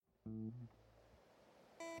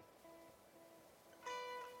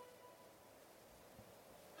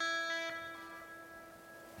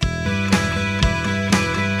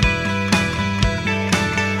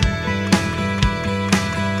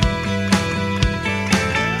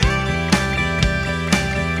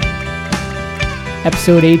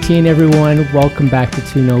Episode 18, everyone. Welcome back to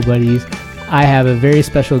Two Nobodies. I have a very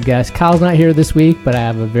special guest. Kyle's not here this week, but I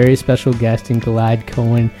have a very special guest in Gilad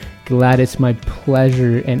Cohen. Gilad, it's my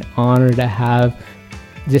pleasure and honor to have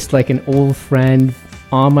just like an old friend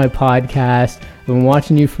on my podcast. I've been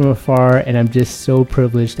watching you from afar, and I'm just so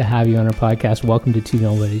privileged to have you on our podcast. Welcome to Two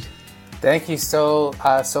Nobodies. Thank you so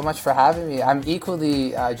much for having me. I'm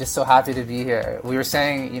equally just so happy to be here. We were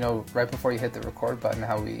saying, right before you hit the record button,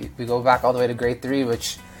 how we go back all the way to grade 3,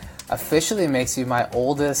 which officially makes you my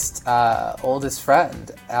oldest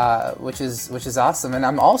friend, which is awesome. And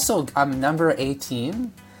I'm number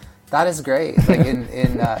 18. That is great. Like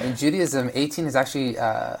in Judaism, 18 is actually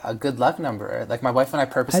a good luck number. Like my wife and I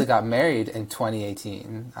purposely got married in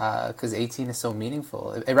 2018 because 18 is so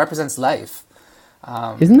meaningful. It represents life.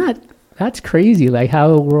 That's crazy, like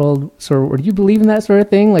how the world sort of, do you believe in that sort of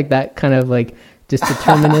thing? Like that kind of like just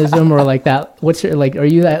determinism or like that, are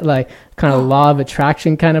you that like kind of law of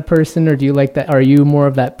attraction kind of person, or do you like that, are you more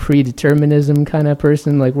of that predeterminism kind of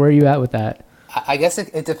person? Like where are you at with that? I guess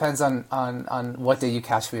it depends on what day you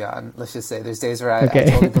catch me on. Let's just say there's days where I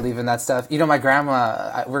totally believe in that stuff. My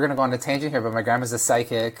grandma, we're going to go on a tangent here, but my grandma's a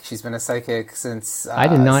psychic. She's been a psychic since I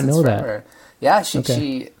did not know forever. That. Yeah,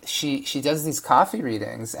 she does these coffee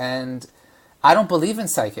readings, and I don't believe in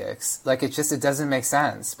psychics. Like it doesn't make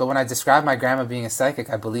sense. But when I describe my grandma being a psychic,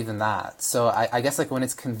 I believe in that. So I guess like when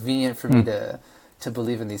it's convenient for me to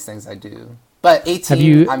believe in these things, I do. But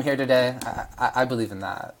 18, I'm here today. I believe in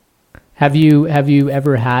that. Have you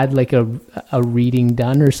ever had like a reading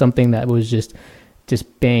done or something that was just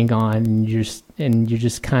bang on, and you're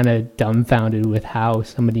just kind of dumbfounded with how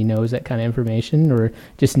somebody knows that kind of information, or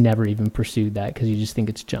just never even pursued that because you just think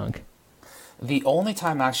it's junk? The only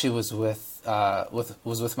time actually was with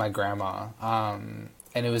my grandma,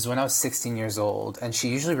 and it was when I was 16 years old, and she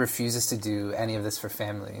usually refuses to do any of this for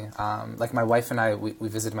family. Like my wife and I, we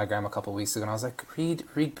visited my grandma a couple of weeks ago, and I was like,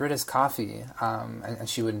 read Britta's coffee, and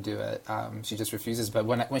she wouldn't do it. She just refuses. But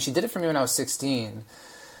when she did it for me when I was 16,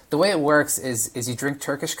 the way it works is you drink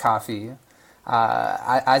Turkish coffee.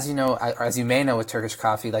 As you may know with Turkish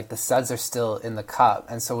coffee, like the suds are still in the cup,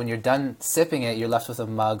 and so when you're done sipping it, you're left with a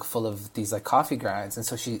mug full of these like coffee grinds. And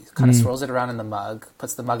so she kind of swirls it around in the mug,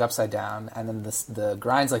 puts the mug upside down, and then the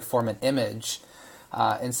grinds like form an image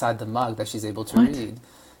inside the mug that she's able to read.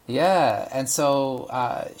 Yeah, and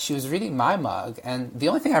so she was reading my mug, and the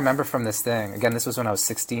only thing I remember from this thing, again, this was when I was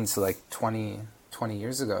 16, so like 20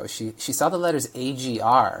 years ago, she saw the letters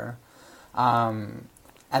AGR,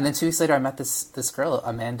 and then 2 weeks later I met this girl,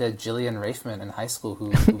 Amanda Jillian Rafeman, in high school,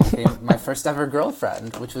 who became my first ever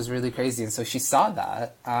girlfriend, which was really crazy. And so she saw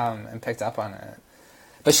that and picked up on it.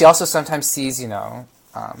 But she also sometimes sees,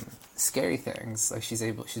 scary things. Like she's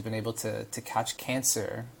been able to catch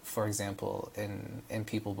cancer, for example, in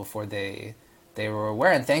people before they were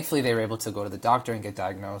aware. And thankfully they were able to go to the doctor and get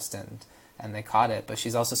diagnosed, and they caught it. But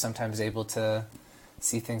she's also sometimes able to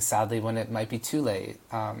see things, sadly, when it might be too late.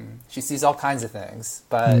 She sees all kinds of things,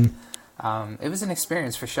 but it was an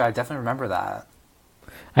experience for sure. I definitely remember that.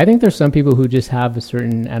 I think there's some people who just have a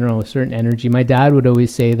certain energy. My dad would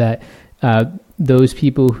always say that those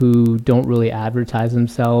people who don't really advertise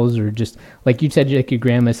themselves, or just like you said, like your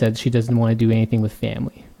grandma said, she doesn't want to do anything with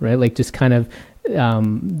family, right? Like just kind of,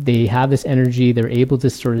 they have this energy, they're able to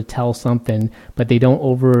sort of tell something, but they don't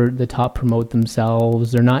over the top promote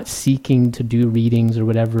themselves. They're not seeking to do readings or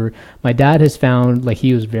whatever. My dad has found, like,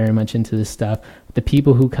 he was very much into this stuff. The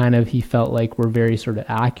people who kind of, he felt like were very sort of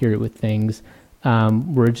accurate with things,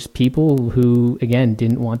 were just people who, again,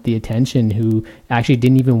 didn't want the attention, who actually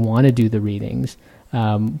didn't even want to do the readings.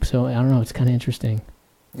 So I don't know, it's kind of interesting.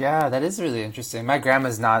 Yeah, that is really interesting. My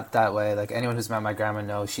grandma's not that way. Like anyone who's met my grandma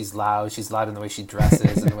knows she's loud. She's loud in the way she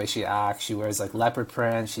dresses and the way she acts. She wears like leopard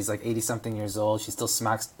print. She's like 80-something years old. She still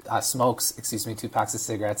smokes 2 packs of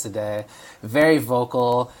cigarettes a day. Very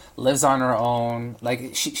vocal, lives on her own.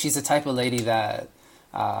 Like she's the type of lady that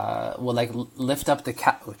will like lift up the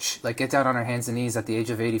couch, like get down on her hands and knees at the age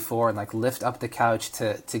of 84 and like lift up the couch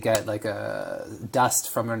to get like a dust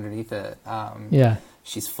from underneath it. Yeah.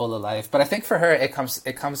 She's full of life. But I think for her, it comes,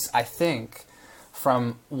 I think,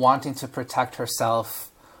 from wanting to protect herself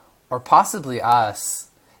or possibly us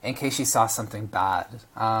in case she saw something bad.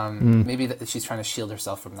 Maybe she's trying to shield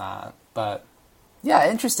herself from that. But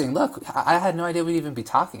Yeah, interesting. Look, I had no idea we'd even be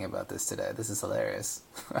talking about this today. This is hilarious.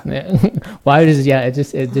 Yeah. Why does yeah? It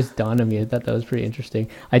just dawned on me. I thought that was pretty interesting.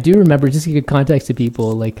 I do remember, just to give context to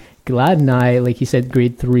people, like Glad and I, like you said,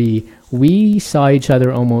 grade 3, we saw each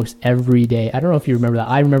other almost every day. I don't know if you remember that.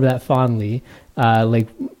 I remember that fondly. Like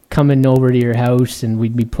coming over to your house, and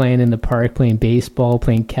we'd be playing in the park, playing baseball,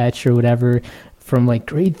 playing catch or whatever. From like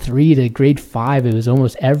grade 3 to grade 5, it was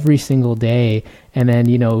almost every single day. And then,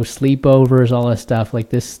 sleepovers, all that stuff. Like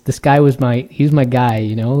this guy was he's my guy,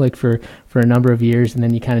 like for a number of years, and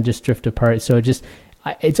then you kind of just drift apart. So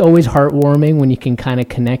it's always heartwarming when you can kind of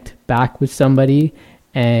connect back with somebody,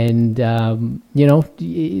 and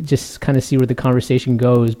you just kind of see where the conversation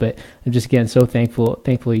goes. But I'm just, again, so thankful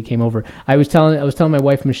you came over. I was telling my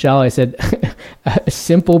wife Michelle, I said a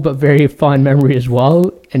simple but very fond memory as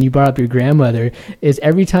well, and you brought up your grandmother, is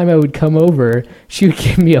every time I would come over, she would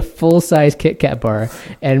give me a full-size Kit Kat bar,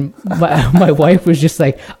 and my wife was just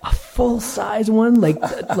like, a full-size one? Like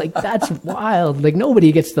that's wild. Like,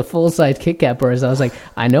 nobody gets the full-size Kit Kat bars. I was like,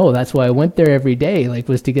 I know, that's why I went there every day, like,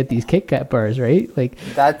 was to get these Kit Kat bars, right? Like,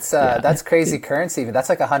 that's crazy currency. That's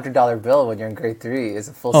like $100 bill when you're in grade 3, is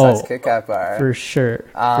a full-size Kit Kat bar. For sure.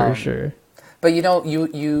 For sure. But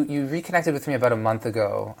you reconnected with me about a month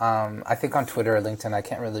ago. I think on Twitter or LinkedIn, I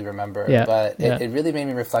can't really remember. Yeah, but it really made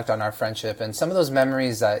me reflect on our friendship and some of those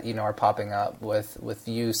memories that are popping up with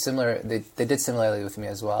you. Similar, they did similarly with me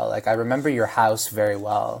as well. Like, I remember your house very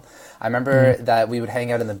well. I remember that we would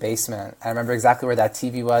hang out in the basement. I remember exactly where that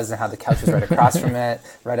TV was and how the couch was right across from it,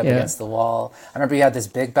 right up against the wall. I remember you had this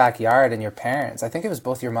big backyard, and your parents, I think it was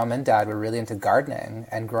both your mom and dad, were really into gardening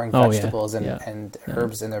and growing vegetables and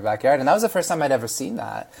herbs in their backyard. And that was the first time I'd ever seen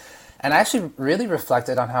that. And I actually really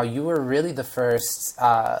reflected on how you were really the first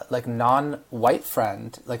non-white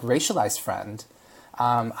friend, like racialized friend,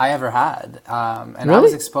 I ever had. And really? I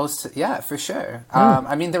was exposed to, yeah, for sure.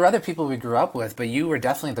 I mean, there were other people we grew up with, but you were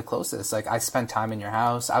definitely the closest. Like, I spent time in your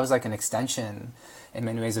house. I was like an extension in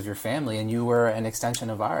many ways of your family, and you were an extension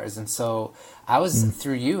of ours. And so I was,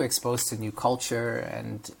 through you, exposed to new culture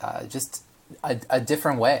and just a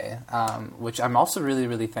different way, which I'm also really,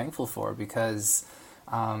 really thankful for, because,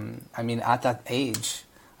 I mean, at that age,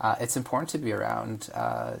 it's important to be around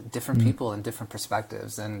different people and different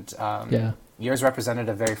perspectives. And yours represented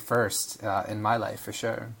a very first in my life, for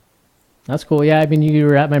sure. That's cool. Yeah, I mean, you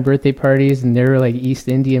were at my birthday parties, and they were like East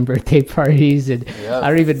Indian birthday parties, and I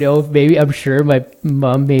don't even know if I'm sure my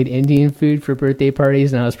mom made Indian food for birthday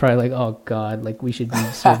parties, and I was probably like, oh God, like, we should be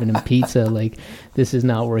serving them pizza. Like, this is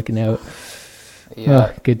not working out.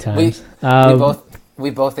 Yeah, good times. We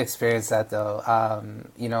both experienced that, though.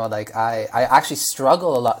 Like, I actually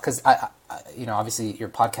struggle a lot, because obviously your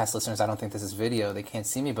podcast listeners, I don't think this is video, they can't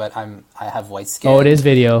see me, but I have white skin. Oh, it is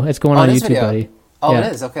video. It's going on YouTube, video. Buddy. Oh, yeah.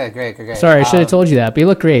 It is? Okay, great. Sorry, I should have told you that, but you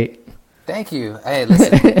look great. Thank you. Hey,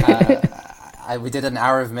 listen, we did an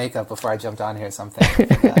hour of makeup before I jumped on here, so I'm thankful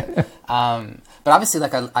for that. But obviously,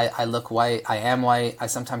 like, I look white. I am white. I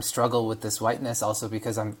sometimes struggle with this whiteness also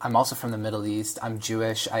because I'm also from the Middle East. I'm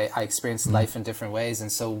Jewish. I experienced life in different ways.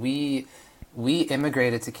 And so we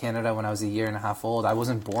immigrated to Canada when I was 1.5 years old. I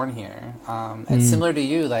wasn't born here. And similar to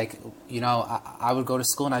you, like, I would go to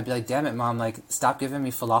school and I'd be like, damn it, Mom, like, stop giving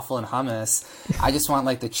me falafel and hummus. I just want,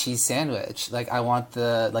 like, the cheese sandwich. Like, I want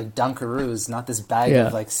the, like, Dunkaroos, not this bag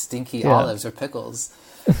of, like, stinky olives or pickles.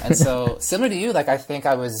 And so, similar to you, like, I think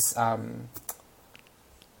I was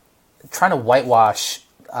trying to whitewash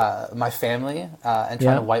my family and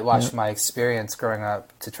trying to whitewash my experience growing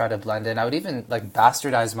up to try to blend in. I would even, like,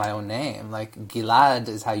 bastardize my own name. Like, Gilad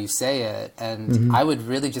is how you say it. And I would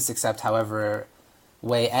really just accept however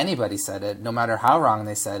way anybody said it, no matter how wrong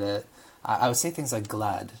they said it. I would say things like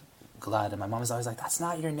Glad. And my mom was always like, that's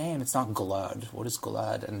not your name. It's not Glad. What is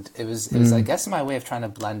Glad? And it was I guess, my way of trying to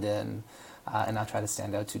blend in and not try to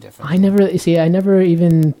stand out too differently. That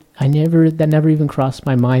never even crossed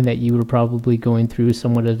my mind that you were probably going through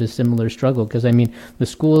somewhat of a similar struggle. Because, I mean, the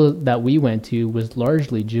school that we went to was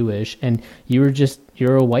largely Jewish, and you're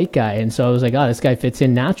a white guy. And so I was like, oh, this guy fits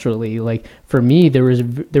in naturally. Like, for me, there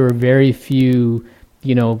were very few,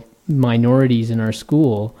 minorities in our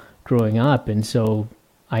school growing up. And so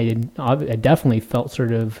I definitely felt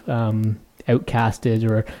sort of outcasted,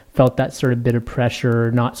 or felt that sort of bit of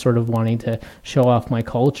pressure, not sort of wanting to show off my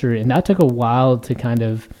culture. And that took a while to kind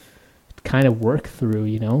of work through,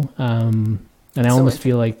 and I almost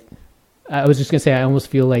feel like, I was just gonna say, I almost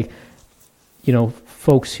feel like,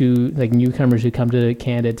 folks who, like, newcomers who come to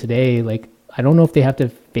Canada today, like, I don't know if they have to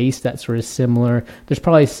face that sort of similar, there's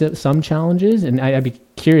probably some challenges, and I'd be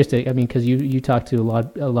curious to, I mean, because you talk to a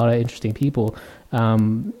lot of interesting people,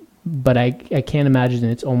 but I can't imagine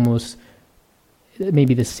it's almost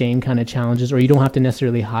maybe the same kind of challenges, or you don't have to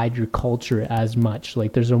necessarily hide your culture as much.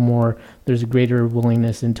 Like there's a greater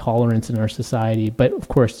willingness and tolerance in our society, but of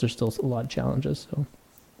course there's still a lot of challenges. So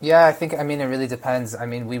Yeah, I mean, it really depends. I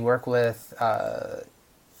mean, we work with,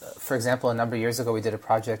 for example, a number of years ago, we did a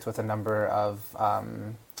project with a number of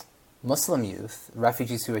Muslim youth,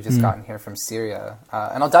 refugees who had just gotten here from Syria.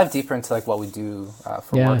 And I'll dive deeper into like what we do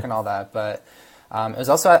for work and all that. But it was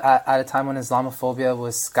also at a time when Islamophobia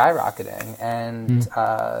was skyrocketing. And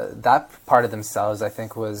that part of themselves, I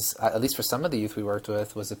think, was, at least for some of the youth we worked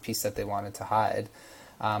with, was a piece that they wanted to hide,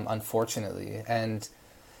 unfortunately. And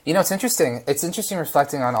you know, it's interesting. It's interesting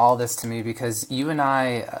reflecting on all this to me because you and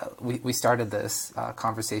I, we started this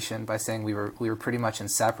conversation by saying we were pretty much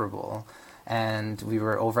inseparable, and we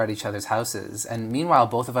were over at each other's houses. And meanwhile,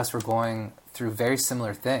 both of us were going through very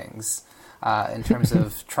similar things in terms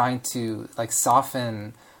of trying to like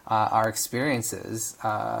soften our experiences,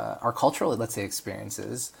 our cultural, let's say,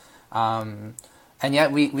 experiences. And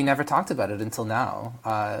yet we never talked about it until now,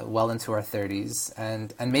 well into our 30s.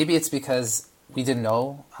 And maybe it's because we didn't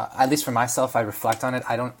know, at least for myself, I reflect on it.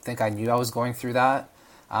 I don't think I knew I was going through that.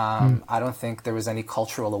 I don't think there was any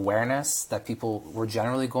cultural awareness that people were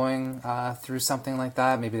generally going through something like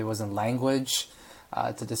that. Maybe there wasn't language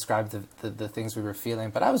to describe the things we were feeling.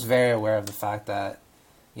 But I was very aware of the fact that,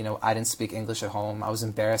 you know, I didn't speak English at home. I was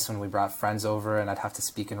embarrassed when we brought friends over and I'd have to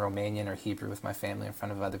speak in Romanian or Hebrew with my family in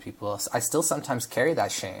front of other people. I still sometimes carry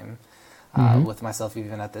that shame with myself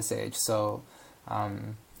even at this age. So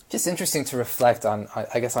just interesting to reflect on,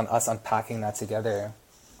 I guess, on us unpacking that together.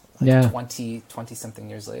 Like 20 something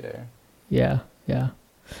years later. Yeah.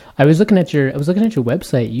 I was looking at your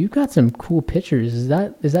website. You've got some cool pictures. Is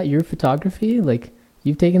that your photography? Like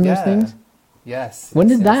you've taken those things? Yes. When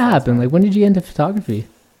did that happen? Like when did you get into photography?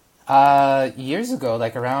 Years ago,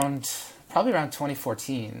 like probably around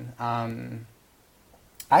 2014. I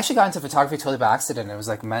actually got into photography totally by accident. It was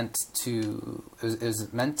like meant to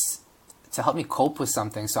help me cope with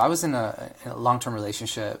something. So I was in a long-term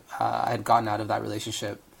relationship. I had gotten out of that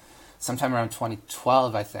relationship sometime around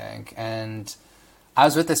 2012, I think. And I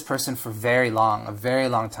was with this person for a very long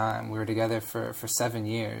time. We were together for 7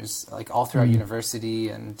 years, like all throughout university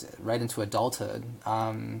and right into adulthood.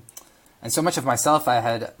 And so much of myself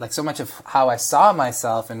so much of how I saw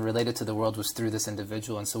myself and related to the world was through this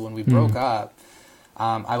individual. And so when we broke up,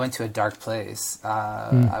 I went to a dark place.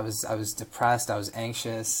 I was depressed. I was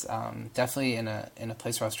anxious. Definitely in a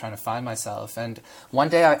place where I was trying to find myself. And one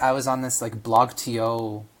day I was on this like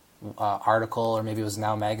BlogTO article, or maybe it was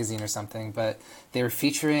Now Magazine or something, but they were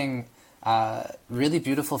featuring really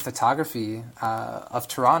beautiful photography of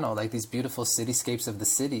Toronto, like these beautiful cityscapes of the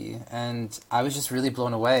city. And I was just really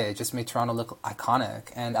blown away. It just made Toronto look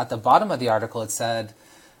iconic. And at the bottom of the article, it said,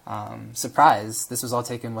 surprise, this was all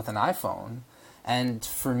taken with an iPhone. And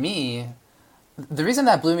for me, the reason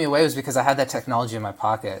that blew me away was because I had that technology in my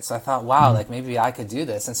pocket. So I thought, wow, like maybe I could do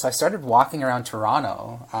this. And so I started walking around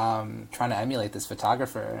Toronto, trying to emulate this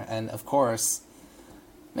photographer. And of course,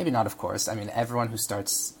 maybe not of course, I mean, everyone who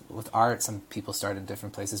starts with art, some people start in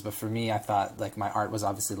different places. But for me, I thought like my art was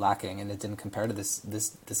obviously lacking and it didn't compare to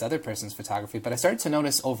this other person's photography. But I started to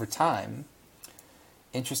notice over time,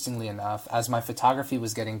 interestingly enough, as my photography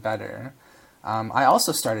was getting better, I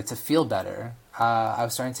also started to feel better. I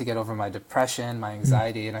was starting to get over my depression, my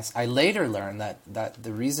anxiety, and I later learned that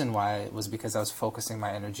the reason why was because I was focusing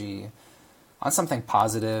my energy on something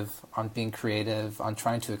positive, on being creative, on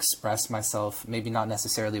trying to express myself, maybe not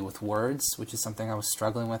necessarily with words, which is something I was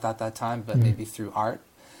struggling with at that time, but maybe through art.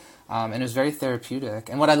 And it was very therapeutic.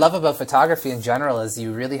 And what I love about photography in general is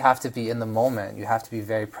you really have to be in the moment. You have to be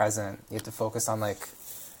very present. You have to focus on like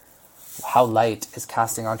how light is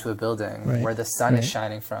casting onto a building, where the sun is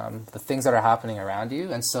shining from, the things that are happening around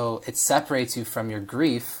you. And so it separates you from your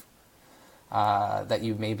grief that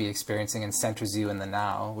you may be experiencing and centers you in the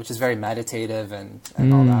now, which is very meditative and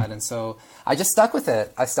all that. And so I just stuck with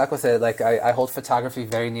it. Like I hold photography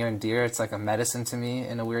very near and dear. It's like a medicine to me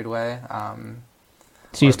in a weird way.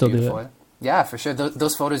 So you still do it? Yeah, for sure.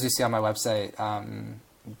 Those photos you see on my website,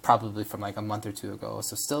 probably from like a month or two ago.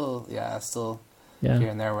 So still here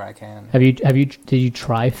and there where I can. Did you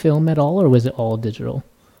try film at all, or was it all digital?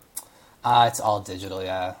 It's all digital,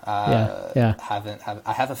 yeah.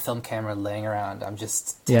 I have a film camera laying around. I'm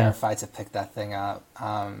just terrified to pick that thing up.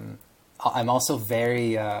 I'm also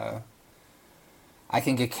very, I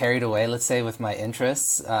can get carried away, let's say, with my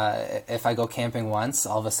interests. If I go camping once,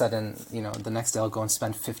 all of a sudden, the next day I'll go and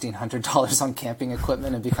spend $1,500 on camping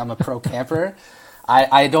equipment and become a pro camper.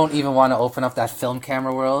 I don't even want to open up that film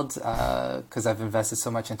camera world because I've invested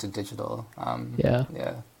so much into digital. Yeah,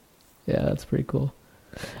 that's pretty cool.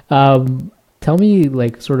 tell me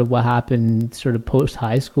like sort of what happened sort of post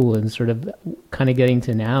high school and sort of kind of getting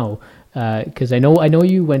to now. Because I know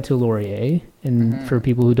you went to Laurier, and for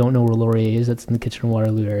people who don't know where Laurier is, that's in the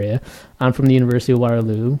Kitchener-Waterloo area. I'm from the University of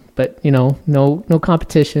Waterloo, but no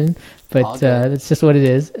competition, but that's just what it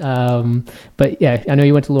is. But yeah, I know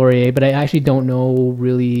you went to Laurier, but I actually don't know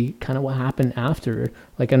really kind of what happened after.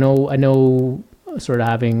 Like I know sort of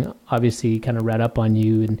having obviously kind of read up on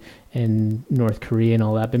you and North Korea and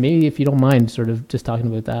all that, but maybe if you don't mind, sort of just talking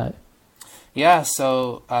about that. Yeah,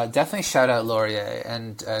 so definitely shout out Laurier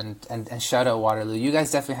and shout out Waterloo. You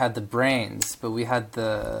guys definitely had the brains, but we had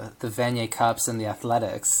the Vanier Cups and the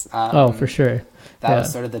athletics. Oh, for sure. That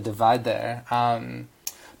was sort of the divide there.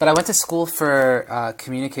 But I went to school for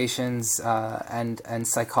communications and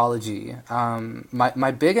psychology.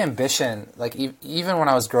 My big ambition, like even when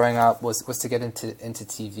I was growing up, was to get into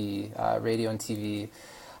TV, radio and TV.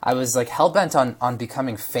 I was like hell-bent on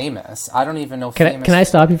becoming famous. I don't even know famous. Can I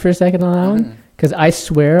stop you for a second on that one? Because I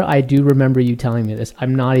swear I do remember you telling me this.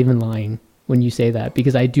 I'm not even lying when you say that,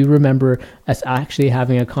 because I do remember us actually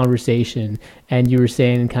having a conversation and you were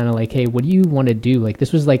saying kind of like, hey, what do you want to do? Like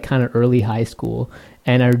this was like kind of early high school.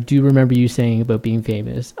 And I do remember you saying about being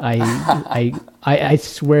famous. I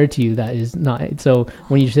swear to you that is not. So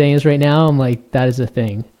when you're saying this right now, I'm like, that is a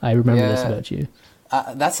thing. I remember this about you.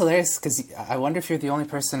 That's hilarious, because I wonder if you're the only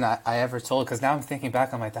person I ever told, because now I'm thinking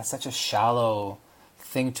back, I'm like, that's such a shallow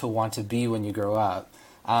thing to want to be when you grow up.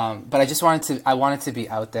 But I wanted to be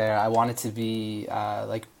out there. I wanted to be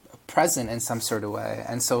like present in some sort of way.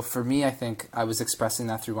 And so for me, I think I was expressing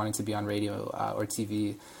that through wanting to be on radio or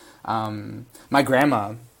TV. My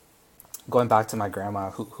grandma, going back to my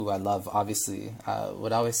grandma, who I love, obviously,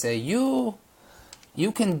 would always say, you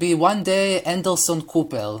can be one day Endelson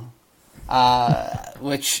Koepel.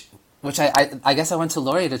 Which I guess I went to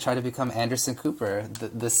Laurier to try to become Anderson Cooper,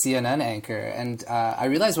 the CNN anchor. And I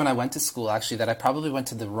realized when I went to school, actually, that I probably went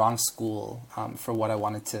to the wrong school for what I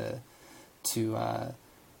wanted to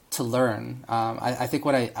learn. I think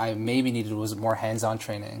what I maybe needed was more hands-on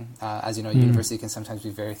training. As you know, university can sometimes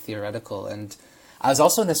be very theoretical. And I was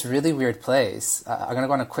also in this really weird place. I'm going to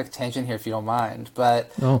go on a quick tangent here if you don't mind.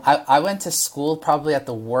 But I went to school probably at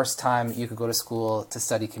the worst time you could go to school to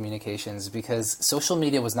study communications, because social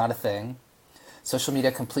media was not a thing. Social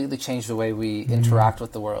media completely changed the way we interact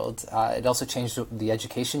with the world. It also changed the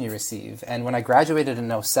education you receive. And when I graduated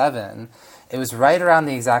in '07, it was right around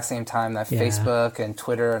the exact same time that Facebook and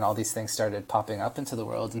Twitter and all these things started popping up into the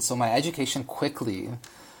world. And so my education quickly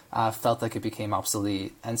felt like it became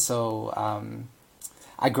obsolete. And so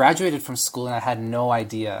I graduated from school and I had no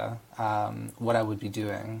idea what I would be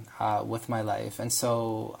doing with my life. And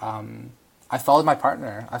so I followed my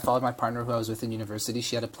partner. Who I was with in university.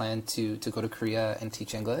 She had a plan to go to Korea and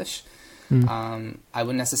teach English. I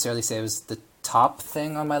wouldn't necessarily say it was the top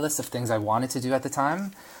thing on my list of things I wanted to do at the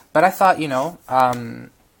time. But I thought,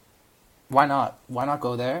 why not? Why not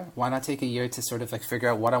go there? Why not take a year to sort of like figure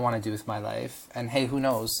out what I want to do with my life? And hey, who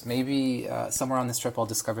knows? Maybe somewhere on this trip I'll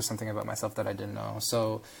discover something about myself that I didn't know.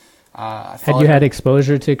 So, had you had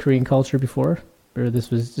exposure to Korean culture before, or this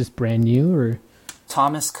was just brand new? Or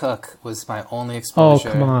Thomas Cook was my only exposure.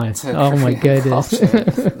 Oh, come on! To oh Korean my goodness!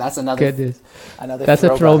 That's another. Goodness. Another. That's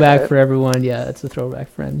a throwback for everyone. Yeah, that's a throwback,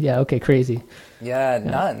 friend. Yeah. Okay. Crazy. Yeah.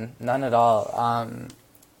 None at all.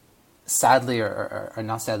 Sadly, or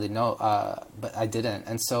not sadly, no, but I didn't.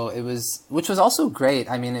 And so it was, which was also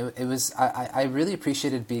great. I mean, it was, I really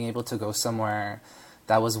appreciated being able to go somewhere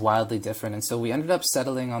that was wildly different. And so we ended up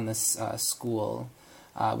settling on this school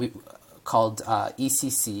called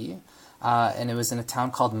ECC, and it was in a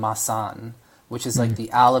town called Masan, which is like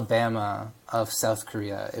the Alabama of South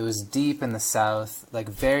Korea. It was deep in the south, like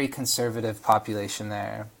very conservative population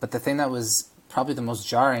there. But the thing that was probably the most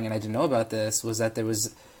jarring, and I didn't know about this, was that there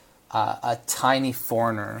was a tiny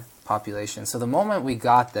foreigner population. So the moment we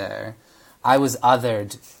got there, I was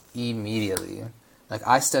othered immediately. Like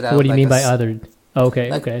I stood out. What do you mean by othered? Oh, okay,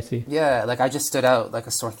 like, okay, I see. Yeah, like I just stood out like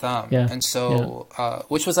a sore thumb. Yeah. And so,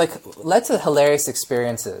 which was like, led to hilarious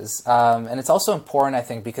experiences. And it's also important, I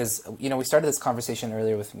think, because, we started this conversation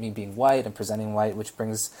earlier with me being white and presenting white, which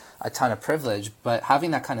brings a ton of privilege, but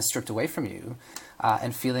having that kind of stripped away from you,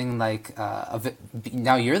 and feeling like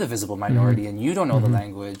now you're the visible minority and you don't know the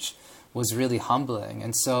language was really humbling.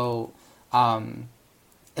 And so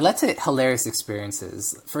it led to hilarious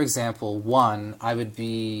experiences. For example, one, I would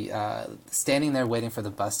be standing there waiting for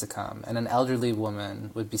the bus to come, and an elderly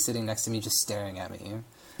woman would be sitting next to me just staring at me.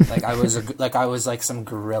 Like I was like some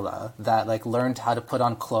gorilla that like learned how to put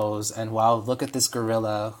on clothes, and wow, look at this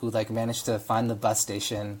gorilla who like managed to find the bus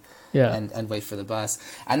station and wait for the bus.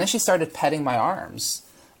 And then she started petting my arms.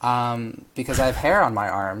 because I have hair on my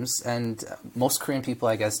arms, and most Korean people,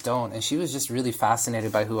 I guess, don't. And she was just really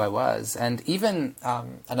fascinated by who I was. And even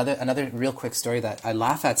another real quick story that I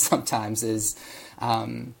laugh at sometimes is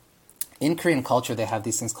in Korean culture, they have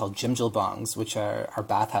these things called jjimjilbangs, which are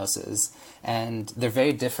bathhouses. And they're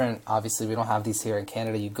very different. Obviously, we don't have these here in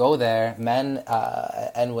Canada. You go there, men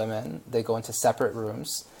and women, they go into separate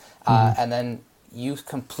rooms, and then you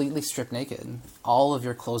completely strip naked. All of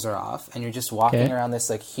your clothes are off, and you're just walking around this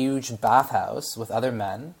like huge bathhouse with other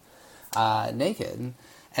men, naked.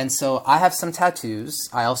 And so I have some tattoos.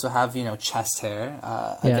 I also have, chest hair.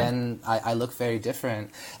 Again, I look very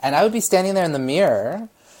different. And I would be standing there in the mirror,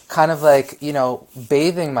 kind of like,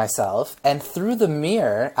 bathing myself. And through the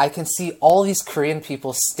mirror, I can see all these Korean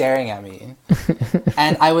people staring at me.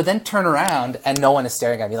 And I would then turn around and no one is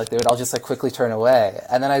staring at me. Like they would all just like quickly turn away.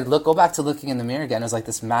 And then I'd go back to looking in the mirror again. It was like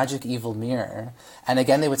this magic evil mirror. And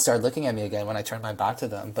again, they would start looking at me again when I turned my back to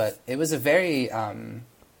them. But it was a very,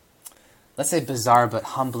 let's say bizarre but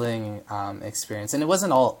humbling experience. And it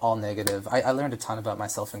wasn't all negative. I learned a ton about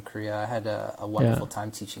myself in Korea. I had a wonderful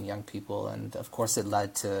time teaching young people. And of course it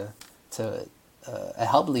led it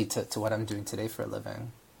helped lead to what I'm doing today for a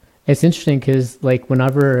living. It's interesting because like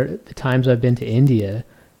whenever the times I've been to India,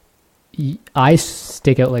 I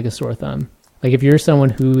stick out like a sore thumb. Like if you're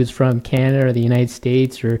someone who is from Canada or the United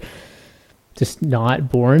States or just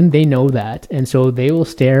not born, they know that. And so they will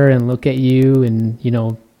stare and look at you and,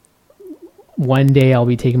 one day I'll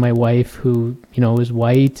be taking my wife who, is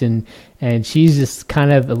white and she's just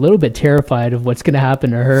kind of a little bit terrified of what's going to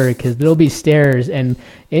happen to her because there'll be stares and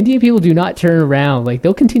Indian people do not turn around. Like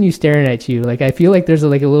they'll continue staring at you. Like I feel like there's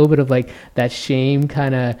like a little bit of like that shame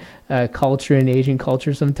kind of culture in Asian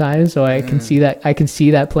culture sometimes. So I can see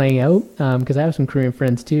that playing out because I have some Korean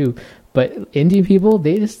friends too. But Indian people,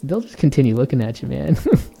 they'll just continue looking at you, man.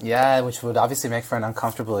 Yeah, which would obviously make for an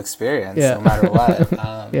uncomfortable experience no matter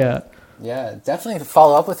what. Yeah, definitely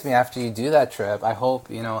follow up with me after you do that trip. I hope,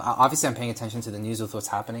 obviously I'm paying attention to the news with what's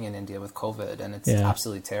happening in India with COVID, and it's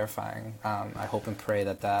absolutely terrifying. I hope and pray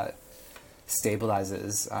that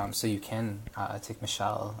stabilizes so you can take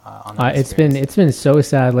Michelle on that experience. It's been so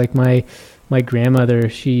sad. Like my grandmother,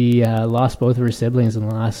 she lost both of her siblings in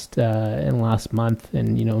the last month,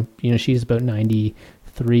 and she's about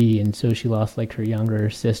 93, and so she lost like her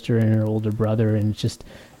younger sister and her older brother, and it's just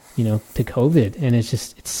to COVID. And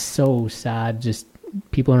it's so sad. Just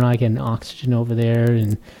people are not getting oxygen over there,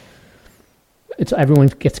 and everyone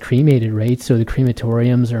gets cremated, right? So the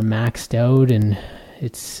crematoriums are maxed out, and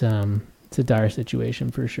it's a dire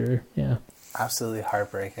situation for sure. Yeah. Absolutely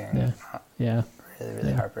heartbreaking. Yeah. Really,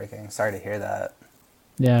 really heartbreaking. Sorry to hear that.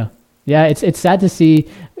 Yeah. Yeah, it's sad to see.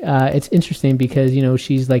 It's interesting because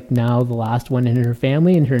she's like now the last one in her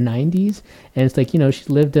family in her 90s, and it's like she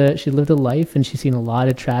lived a life and she's seen a lot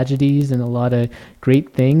of tragedies and a lot of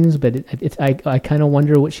great things. But I kind of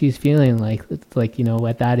wonder what she's feeling like. It's like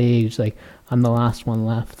at that age, like I'm the last one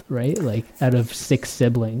left, right? Like out of 6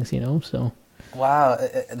 siblings, so. Wow,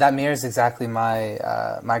 that mirrors exactly my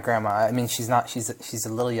my grandma. I mean, she's a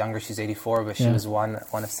little younger. She's 84, but she was one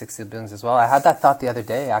of 6 siblings as well. I had that thought the other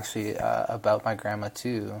day, actually, about my grandma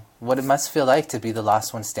too. What it must feel like to be the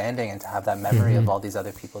last one standing and to have that memory of all these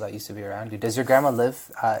other people that used to be around you. Does your grandma live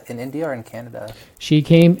in India or in Canada?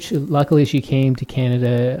 Luckily, she came to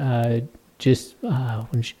Canada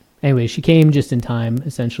she came just in time,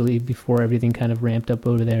 essentially, before everything kind of ramped up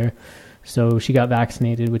over there. So she got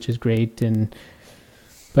vaccinated, which is great.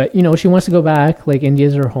 But she wants to go back. Like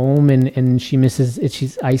India's her home, and she misses it.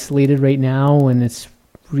 She's isolated right now, and it's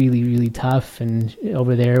really, really tough. And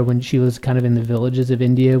over there, when she was kind of in the villages of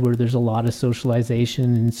India, where there's a lot of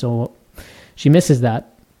socialization, and so she misses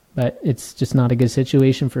that. But it's just not a good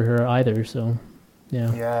situation for her either. So,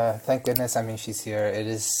 yeah. Yeah, thank goodness. I mean, she's here. It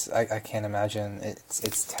is. I can't imagine.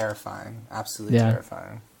 It's terrifying. Absolutely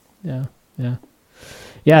terrifying. Yeah. Yeah.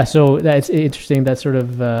 Yeah, so that's interesting. That sort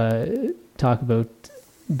of talk about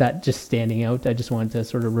that just standing out. I just wanted to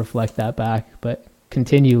sort of reflect that back, but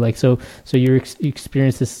continue. Like so you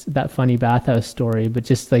experienced that funny bathhouse story, but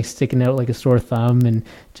just like sticking out like a sore thumb and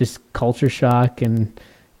just culture shock, and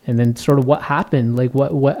then sort of what happened. Like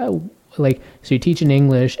what like so you're teaching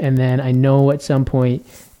English, and then I know at some point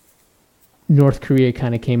North Korea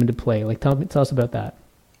kind of came into play. Like tell us about that.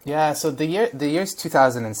 Yeah, so the year's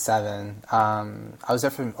 2007. I was there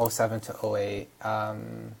from 07 to 08. I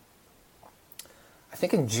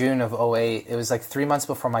think in June of 08, it was like 3 months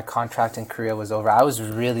before my contract in Korea was over. I was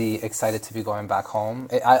really excited to be going back home.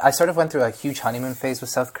 I sort of went through a huge honeymoon phase with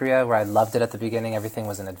South Korea where I loved it at the beginning. Everything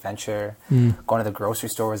was an adventure. Going to the grocery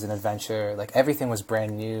store was an adventure. Like everything was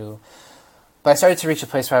brand new. but I started to reach a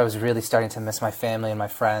place where I was really starting to miss my family and my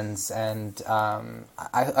friends, and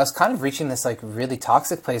I was kind of reaching this like really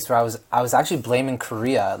toxic place where I was actually blaming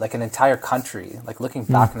Korea, like an entire country, like looking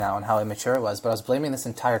back now on how immature it was, but I was blaming this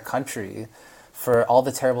entire country for all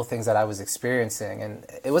the terrible things that I was experiencing. And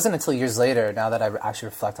it wasn't until years later, now that I actually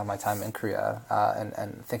reflect on my time in Korea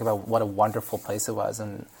and think about what a wonderful place it was,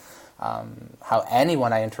 and how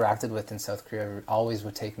anyone I interacted with in South Korea always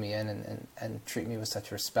would take me in and treat me with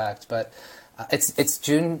such respect. But it's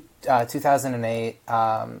June 2008,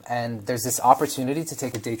 and there's this opportunity to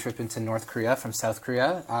take a day trip into North Korea from South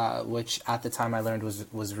Korea, which at the time I learned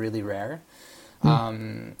was really rare.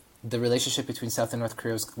 The relationship between South and North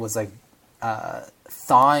Korea was like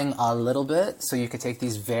thawing a little bit, so you could take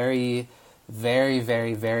these very, very,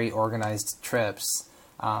 very, very organized trips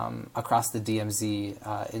across the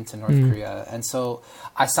DMZ into North Korea. And so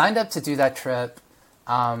I signed up to do that trip,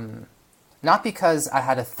 not because I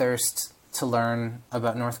had a thirst to learn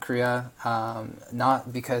about North Korea,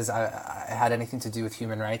 not because I had anything to do with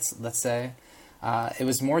human rights, let's say. It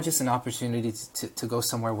was more just an opportunity to go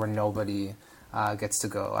somewhere where nobody gets to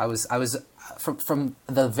go. I was from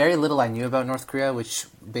the very little I knew about North Korea, which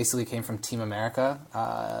basically came from Team America,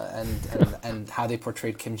 and how they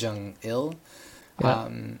portrayed Kim Jong-il. Yeah.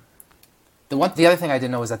 The other thing I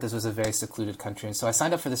didn't know was that this was a very secluded country, and so I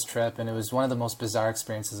signed up for this trip, and it was one of the most bizarre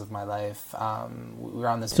experiences of my life. We were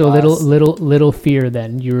on this. So bus. little fear.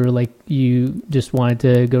 Then you were like, you just wanted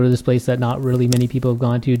to go to this place that not really many people have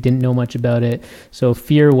gone to, didn't know much about it, so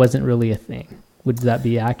fear wasn't really a thing. Would that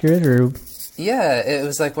be accurate, or? Yeah, it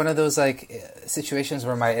was like one of those like situations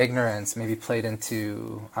where my ignorance maybe played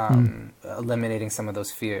into eliminating some of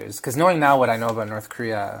those fears. Because knowing now what I know about North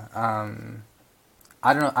Korea,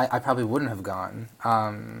 I don't know, I probably wouldn't have gone,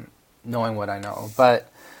 knowing what I know. But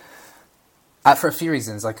for a few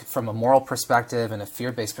reasons, like from a moral perspective and a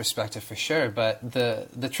fear-based perspective for sure. But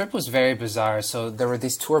the trip was very bizarre. So there were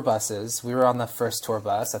these tour buses. We were on the first tour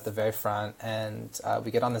bus at the very front, and we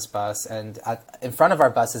get on this bus, and in front of our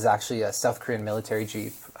bus is actually a South Korean military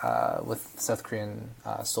jeep with South Korean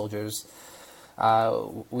soldiers.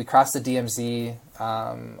 We crossed the DMZ.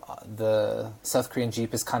 The South Korean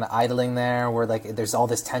jeep is kind of idling there. We're like, there's all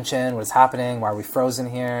this tension. What's happening? Why are we frozen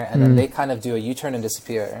here? And then they kind of do a U-turn and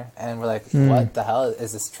disappear. And we're like, what the hell?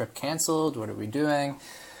 Is this trip canceled? What are we doing?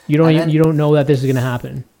 You don't know that this is going to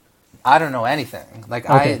happen. I don't know anything. Like,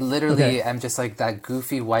 okay. I literally am just like that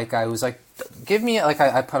goofy white guy who's like, give me, like,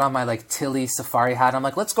 I put on my like Tilly safari hat. I'm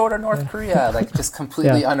like, let's go to North Korea. Like, just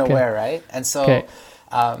completely unaware, right? And so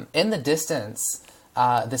in the distance,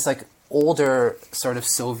 this like older sort of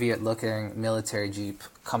Soviet-looking military jeep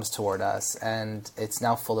comes toward us, and it's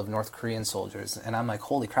now full of North Korean soldiers. And I'm like,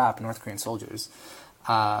 holy crap, North Korean soldiers.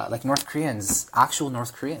 Like North Koreans, actual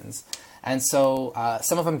North Koreans. And so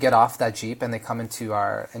some of them get off that jeep and they come into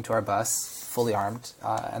our bus fully armed,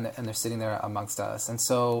 and they're sitting there amongst us. And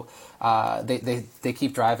so they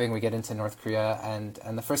keep driving. We get into North Korea, and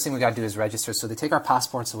the first thing we got to do is register. So they take our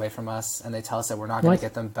passports away from us, and they tell us that we're not going to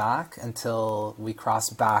get them back until we cross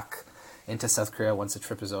back into South Korea once the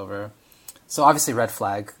trip is over. So obviously red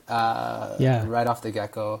flag, right off the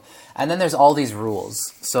get-go. And then there's all these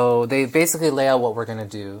rules. So they basically lay out what we're going to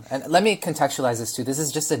do. And let me contextualize this too. This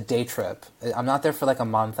is just a day trip. I'm not there for like a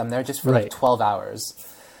month. I'm there just for like 12 hours.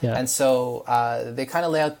 Yeah. And so they kind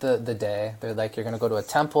of lay out the day. They're like, you're going to go to a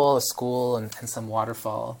temple, a school, and some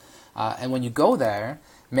waterfall. And when you go there,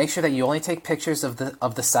 make sure that you only take pictures of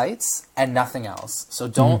the sites and nothing else. So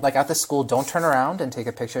don't, like at the school, don't turn around and take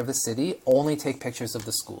a picture of the city. Only take pictures of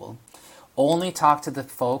the school. Only talk to the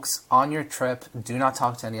folks on your trip. Do not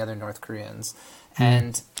talk to any other North Koreans.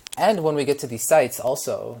 And when we get to these sites,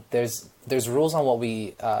 also there's rules on what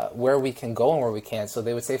we where we can go and where we can't. So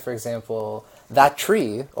they would say, for example, that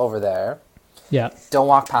tree over there. Yeah. Don't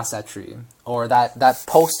walk past that tree. Or that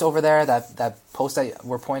post over there, that post that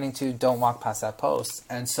we're pointing to. Don't walk past that post.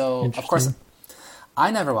 And so, of course, I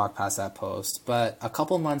never walked past that post, but a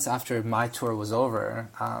couple months after my tour was over,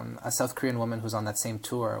 a South Korean woman who's on that same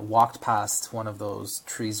tour walked past one of those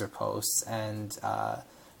trees or posts, and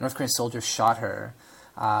North Korean soldiers shot her,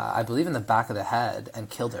 I believe in the back of the head, and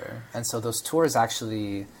killed her. And so those tours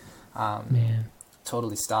actually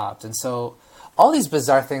totally stopped. And so all these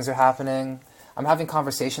bizarre things are happening. I'm having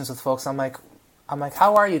conversations with folks. I'm like,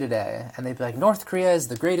 how are you today? And they'd be like, North Korea is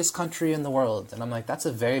the greatest country in the world. And I'm like, that's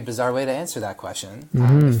a very bizarre way to answer that question.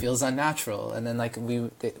 It feels unnatural. And then like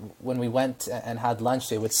when we went and had lunch,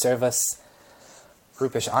 they would serve us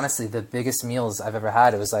Rupesh, honestly, the biggest meals I've ever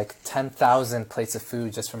had. It was like 10,000 plates of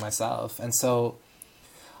food just for myself. And so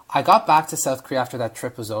I got back to South Korea after that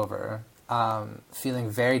trip was over. feeling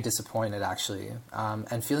very disappointed, actually,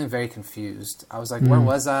 and feeling very confused. I was like, where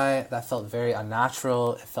was I? That felt very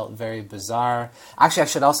unnatural. It felt very bizarre. Actually, I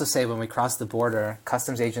should also say, when we crossed the border,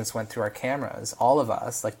 customs agents went through our cameras, all of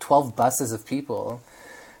us, like 12 buses of people,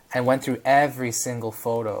 and went through every single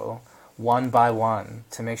photo one by one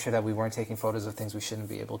to make sure that we weren't taking photos of things we shouldn't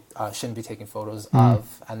be taking photos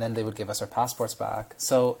of, and then they would give us our passports back.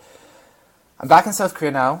 So I'm back in South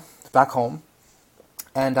Korea now, back home,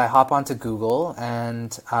 and I hop onto Google,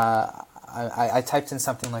 and I typed in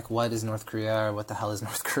something like, what is North Korea, or what the hell is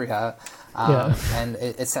North Korea? And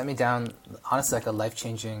it sent me down, honestly, like a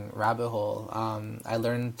life-changing rabbit hole. I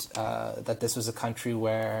learned that this was a country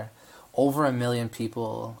where over 1 million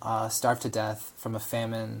people starved to death from a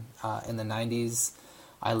famine in the 90s.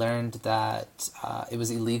 I learned that it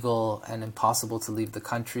was illegal and impossible to leave the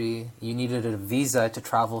country. You needed a visa to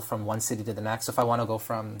travel from one city to the next. So if I want to go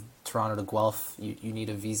from Toronto to Guelph, you need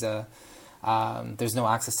a visa. There's no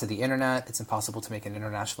access to the internet. It's impossible to make an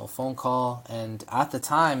international phone call. And at the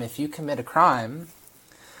time, if you commit a crime,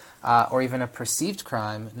 or even a perceived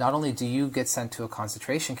crime, not only do you get sent to a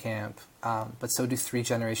concentration camp, but so do 3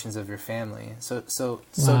 generations of your family. So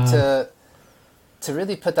to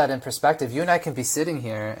really put that in perspective, you and I can be sitting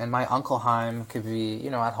here, and my Uncle Haim could be,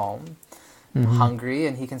 at home, hungry,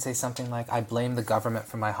 and he can say something like, I blame the government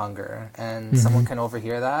for my hunger. And someone can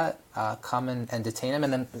overhear that, come and detain him,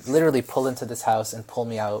 and then literally pull into this house and pull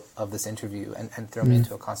me out of this interview and throw me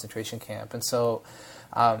into a concentration camp. And so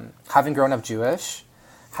having grown up Jewish,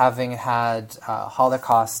 having had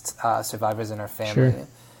Holocaust survivors in our family,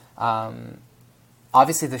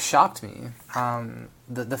 obviously this shocked me.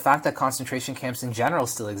 The fact that concentration camps in general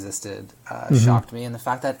still existed shocked me, and the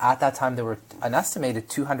fact that at that time there were an estimated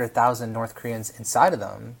 200,000 North Koreans inside of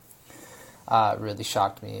them really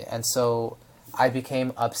shocked me. And so I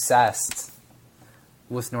became obsessed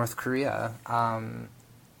with North Korea.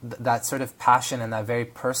 That sort of passion, and that very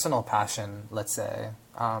personal passion, let's say,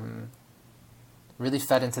 really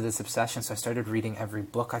fed into this obsession. So I started reading every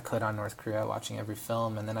book I could on North Korea, watching every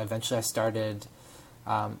film, and then eventually I started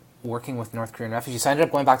working with North Korean refugees. So I ended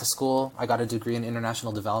up going back to school. I got a degree in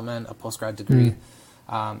international development, a postgrad degree,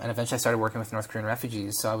 and eventually I started working with North Korean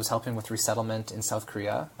refugees. So I was helping with resettlement in South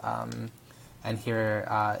Korea, and here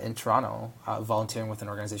in Toronto, volunteering with an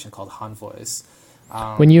organization called Han Voice.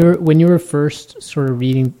 When you were first sort of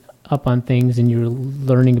reading up on things and you were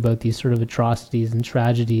learning about these sort of atrocities and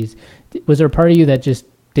tragedies, was there a part of you that just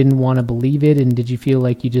didn't want to believe it? And did you feel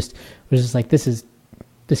like you just was just like, this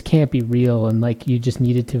can't be real, and like you just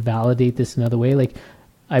needed to validate this another way? Like,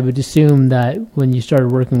 I would assume that when you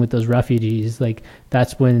started working with those refugees, like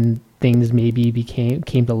that's when things maybe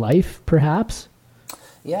came to life, perhaps?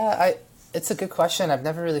 Yeah, it's a good question. I've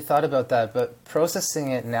never really thought about that, but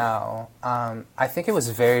processing it now, I think it was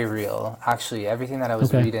very real, actually. Everything that I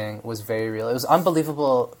was reading was very real. It was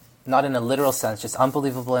unbelievable, not in a literal sense, just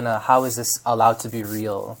unbelievable in a how is this allowed to be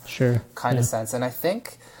real kind of sense. And I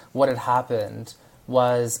think what had happened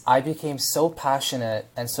was I became so passionate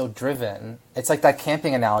and so driven. It's like that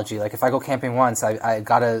camping analogy. Like if I go camping once, I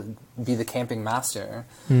gotta be the camping master.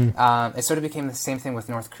 It sort of became the same thing with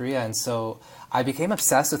North Korea. And so I became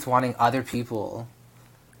obsessed with wanting other people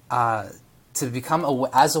to become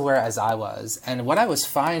as aware as I was. And what I was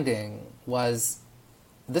finding was,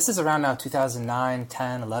 this is around now 2009,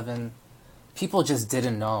 10, 11, people just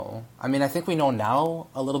didn't know. I mean, I think we know now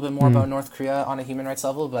a little bit more about North Korea on a human rights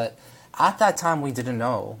level, but at that time we didn't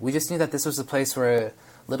know. We just knew that this was a place where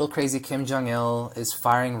little crazy Kim Jong-il is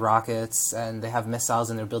firing rockets, and they have missiles,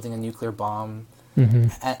 and they're building a nuclear bomb,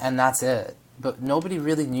 and that's it. But nobody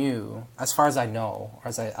really knew, as far as I know, or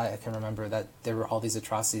as I can remember, that there were all these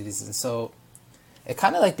atrocities. And so it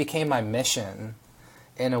kind of like became my mission,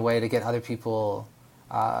 in a way, to get other people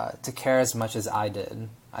to care as much as I did,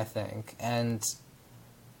 I think. And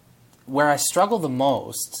where I struggled the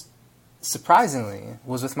most, surprisingly,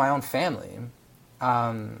 was with my own family.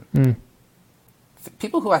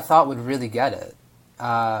 People who I thought would really get it,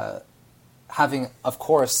 having, of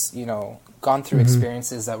course, gone through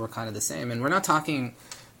experiences that were kind of the same. And we're not talking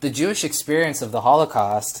the Jewish experience of the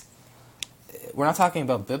Holocaust. We're not talking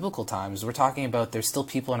about biblical times. We're talking about there's still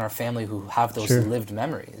people in our family who have those lived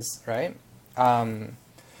memories, right?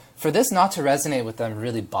 For this not to resonate with them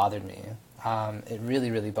really bothered me. It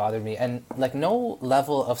really, really bothered me. And like no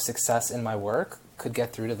level of success in my work could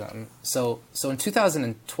get through to them. So in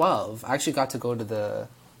 2012, I actually got to go to the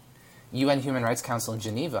UN Human Rights Council in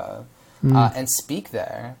Geneva and speak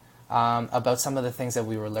there about some of the things that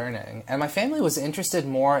we were learning. And my family was interested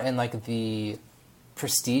more in like the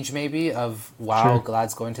prestige maybe of, wow,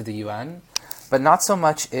 Glad's going to the UN, but not so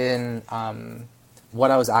much in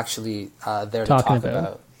what I was actually there to Talking talk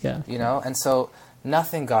about. Yeah. You know, and so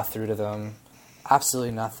nothing got through to them,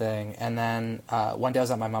 absolutely nothing. And then one day I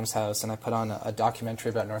was at my mom's house and I put on a documentary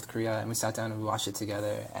about North Korea, and we sat down and we watched it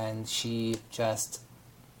together, and she just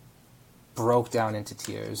broke down into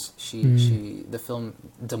tears. The film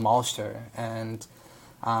demolished her, and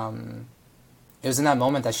it was in that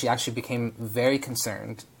moment that she actually became very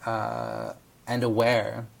concerned and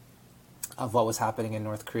aware of what was happening in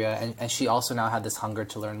North Korea, and she also now had this hunger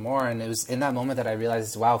to learn more. And it was in that moment that I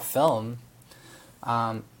realized, wow, film,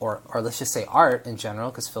 or let's just say art in general,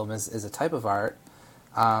 because film is a type of art,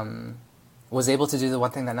 was able to do the one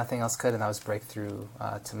thing that nothing else could, and that was break through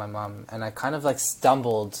to my mom. And I kind of like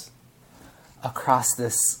stumbled across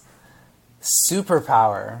this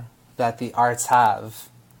superpower that the arts have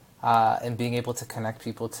in being able to connect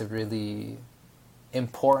people to really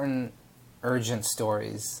important, urgent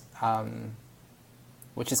stories,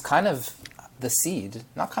 which is kind of the seed,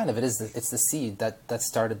 not kind of, it's the seed that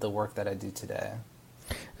started the work that I do today.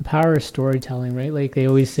 The power of storytelling, right? Like they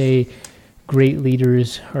always say, great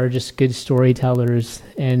leaders are just good storytellers,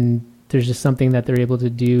 and there's just something that they're able to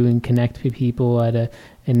do and connect with people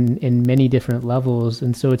in many different levels.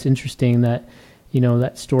 And so it's interesting that, you know,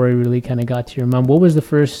 that story really kind of got to your mom. What was the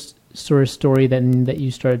first sort of story that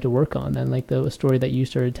you started to work on then, like the story that you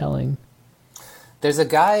started telling? There's a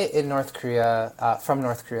guy in North Korea, from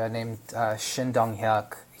North Korea, named Shin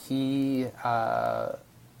Dong-hyuk.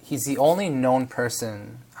 He's the only known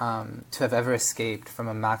person to have ever escaped from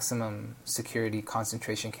a maximum security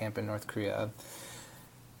concentration camp in North Korea.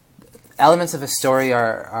 Elements of his story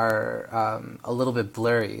are a little bit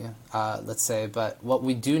blurry, let's say, but what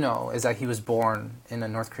we do know is that he was born in a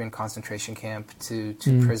North Korean concentration camp to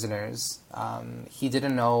prisoners. He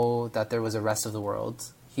didn't know that there was a rest of the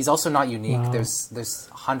world. He's also not unique. Wow. There's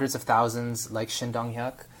hundreds of thousands like Shin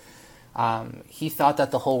Dong-hyuk. He thought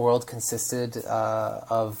that the whole world consisted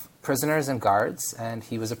of prisoners and guards, and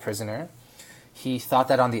he was a prisoner. He thought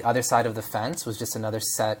that on the other side of the fence was just another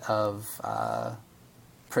set of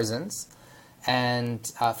prisons. And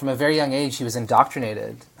from a very young age, he was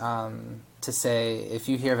indoctrinated to say, if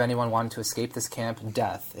you hear of anyone wanting to escape this camp,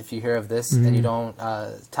 death. If you hear of this and you don't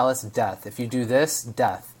tell us, death. If you do this,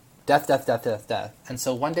 death. Death, death, death, death, death. And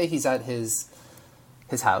so one day he's at his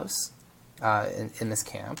house in this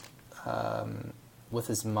camp with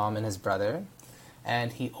his mom and his brother,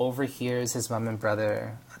 and he overhears his mom and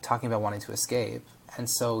brother talking about wanting to escape. And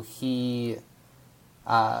so he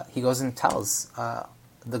goes and tells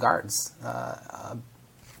the guards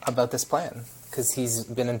about this plan, because he's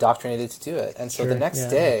been indoctrinated to do it. And so the next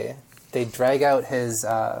day, they drag out his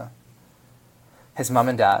mom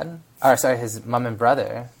and his mom and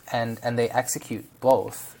brother, and they execute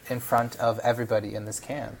both in front of everybody in this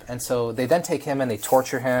camp. And so they then take him and they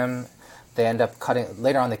torture him. They end up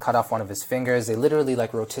later on they cut off one of his fingers. They literally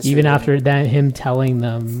like rotisserie Even him. after that, him telling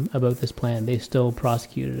them about this plan, they still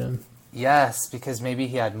prosecuted him. Yes, because maybe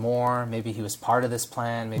he had more, maybe he was part of this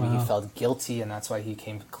plan, maybe Wow. he felt guilty and that's why he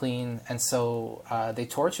came clean. And so they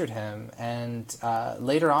tortured him. And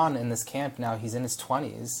later on in this camp, now he's in his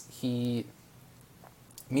 20s, he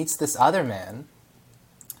meets this other man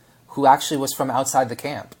who actually was from outside the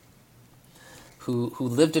camp, who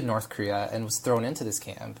lived in North Korea and was thrown into this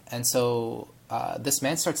camp. And so this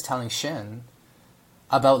man starts telling Shin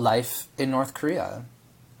about life in North Korea.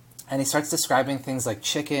 And he starts describing things like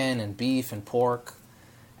chicken and beef and pork.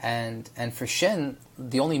 And for Shin,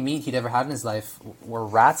 the only meat he'd ever had in his life were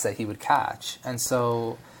rats that he would catch. And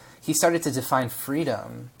so he started to define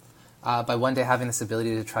freedom by one day having this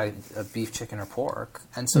ability to try beef, chicken, or pork.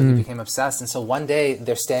 And so he became obsessed. And so one day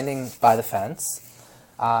they're standing by the fence.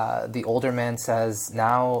 The older man says,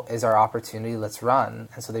 now is our opportunity, let's run.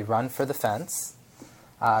 And so they run for the fence.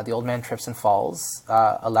 The old man trips and falls,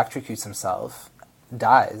 electrocutes himself,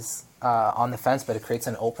 dies on the fence, but it creates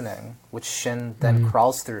an opening, which Shin then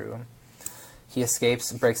crawls through. He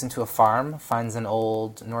escapes, breaks into a farm, finds an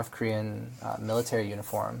old North Korean military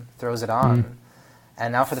uniform, throws it on.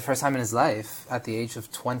 And now for the first time in his life, at the age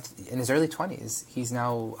of 20, in his early 20s, he's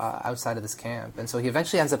now outside of this camp. And so he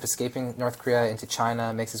eventually ends up escaping North Korea into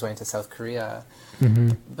China, makes his way into South Korea.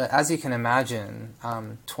 But as you can imagine,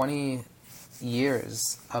 20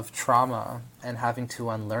 years of trauma and having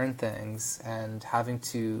to unlearn things and having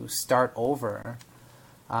to start over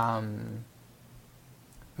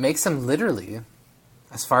makes him literally,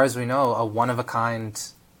 as far as we know, a one-of-a-kind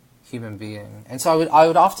human being. And so I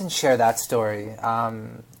would often share that story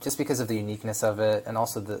just because of the uniqueness of it and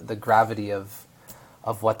also the gravity of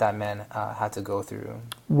what that man had to go through.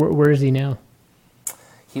 Where is he now?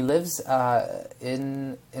 He lives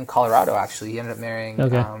in Colorado. Actually, he ended up marrying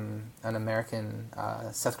Okay. an American,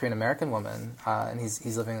 South Korean American woman, and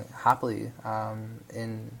he's living happily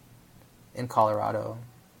in Colorado.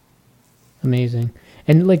 Amazing.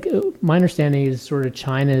 And like my understanding is sort of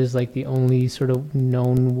China is like the only sort of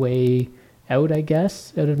known way out, I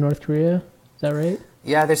guess, out of North Korea. Is that right?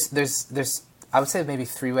 Yeah, there's I would say maybe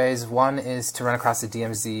three ways. One is to run across the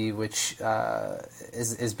DMZ, which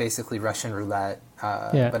is basically Russian roulette.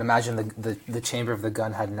 But imagine the chamber of the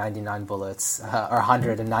gun had 99 bullets, or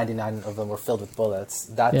 199 of them were filled with bullets.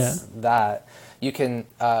 That's that. You can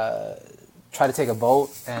try to take a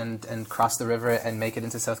boat and cross the river and make it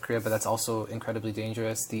into South Korea, but that's also incredibly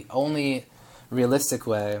dangerous. The only realistic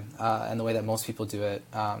way, and the way that most people do it,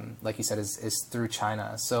 like you said, is through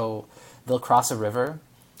China. So they'll cross a river,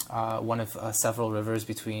 one of several rivers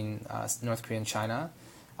between North Korea and China.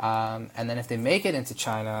 And then if they make it into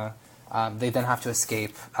China, they then have to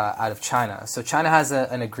escape out of China. So China has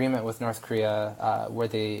an agreement with North Korea where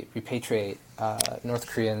they repatriate North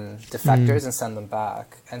Korean defectors and send them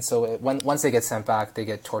back. And so once they get sent back, they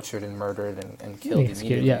get tortured and murdered and killed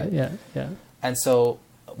immediately. Yeah. And so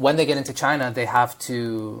when they get into China, they have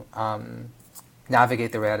to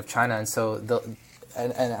navigate their way out of China. And so,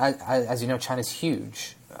 as you know, China's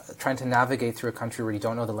huge. Trying to navigate through a country where you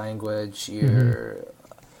don't know the language, you're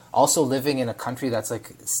also living in a country that's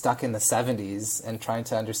like stuck in the 70s and trying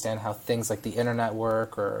to understand how things like the internet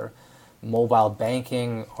work or mobile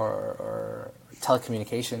banking or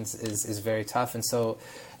telecommunications is very tough. And so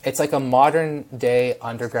it's like a modern day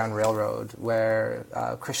underground railroad where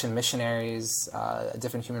Christian missionaries,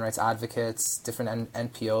 different human rights advocates, different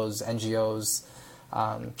NPOs, NGOs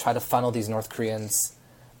try to funnel these North Koreans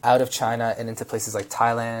out of China and into places like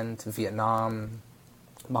Thailand, Vietnam,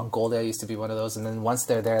 Mongolia used to be one of those. And then once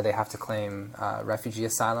they're there, they have to claim refugee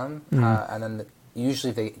asylum. And then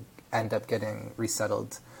usually they end up getting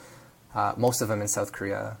resettled, most of them in South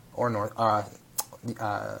Korea or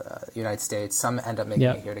United States. Some end up making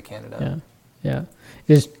it here to Canada. Yeah.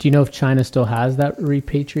 Do you know if China still has that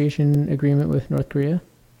repatriation agreement with North Korea?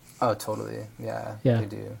 Oh, totally. Yeah. They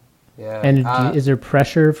do. Yeah. And is there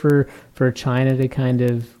pressure for China to kind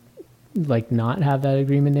of like not have that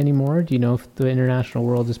agreement anymore? Do you know if the international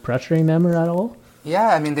world is pressuring them or at all? Yeah,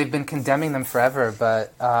 I mean, they've been condemning them forever,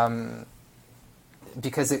 but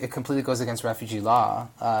because it completely goes against refugee law,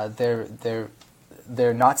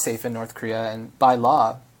 they're not safe in North Korea, and by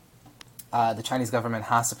law, the Chinese government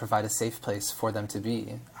has to provide a safe place for them to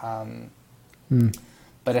be.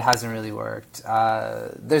 But it hasn't really worked.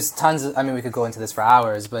 There's tons of, I mean, we could go into this for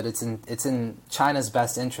hours, but it's in China's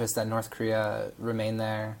best interest that North Korea remain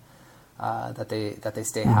there, that they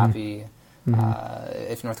stay happy.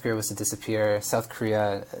 If North Korea was to disappear, South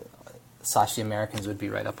Korea / the Americans would be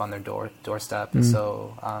right up on their doorstep. And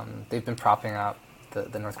so they've been propping up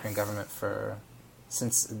the North Korean government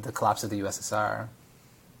since the collapse of the USSR.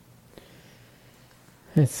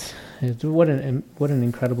 It's what an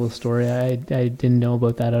incredible story. I didn't know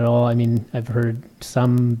about that at all. I mean, I've heard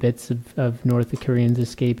some bits of North Koreans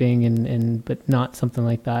escaping and but not something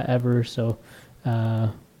like that ever. So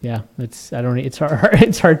it's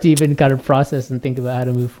hard to even kind of process and think about how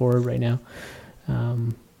to move forward right now. I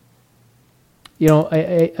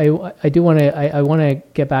do want to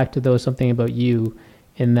get back to something about you,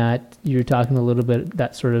 in that you're talking a little bit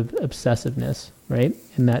that sort of obsessiveness, right?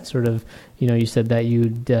 And that sort of, you said that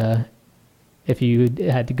you'd, if you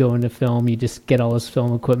had to go into film, you just get all this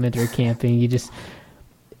film equipment, or camping,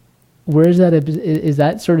 where is that? Is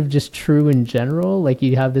that sort of just true in general? Like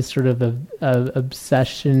you have this sort of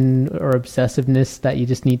obsession or obsessiveness that you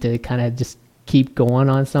just need to kind of just keep going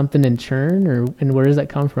on something and churn, and where does that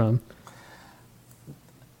come from?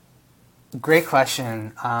 Great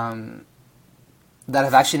question. That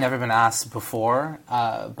I've actually never been asked before,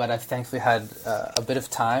 but I've thankfully had a bit of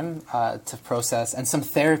time to process, and some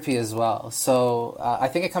therapy as well. So I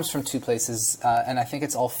think it comes from two places, and I think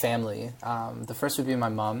it's all family. The first would be my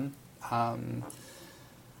mom. I'm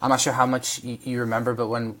not sure how much you remember, but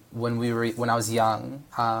when I was young,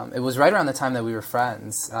 it was right around the time that we were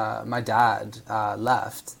friends. My dad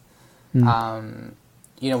left.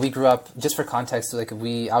 We grew up, just for context, I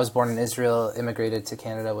was born in Israel, immigrated to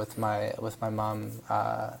Canada with my mom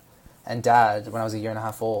and dad when I was 1.5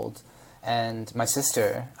 years old. And my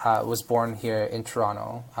sister was born here in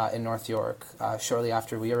Toronto, in North York, shortly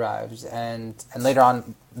after we arrived. And later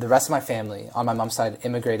on, the rest of my family on my mom's side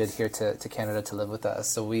immigrated here to Canada to live with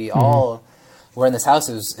us. So we all were in this house.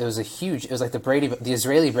 It was like the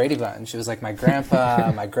Israeli Brady Bunch. It was like my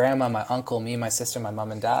grandpa, my grandma, my uncle, me, my sister, my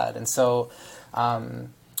mom and dad. And so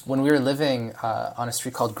when we were living on a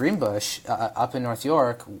street called Greenbush up in North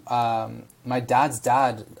York, my dad's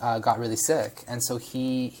dad got really sick, and so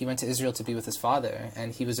he went to Israel to be with his father,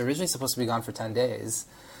 and he was originally supposed to be gone for 10 days,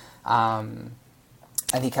 and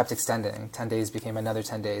he kept extending. 10 days became another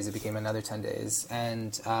 10 days, it became another 10 days,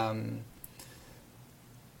 and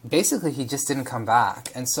basically he just didn't come back.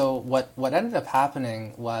 And so what ended up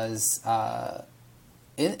happening was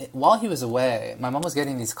while he was away, my mom was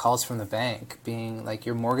getting these calls from the bank being like,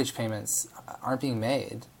 your mortgage payments aren't being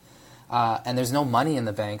made, and there's no money in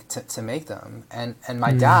the bank to make them. And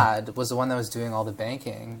my dad was the one that was doing all the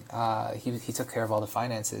banking. He took care of all the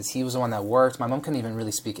finances. He was the one that worked. My mom couldn't even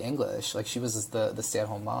really speak English. Like, she was the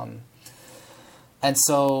stay-at-home mom. And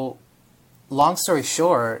so, long story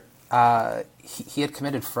short, he had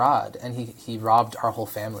committed fraud, and he robbed our whole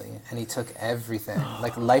family, and he took everything,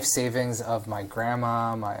 like life savings of my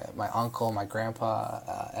grandma, my uncle, my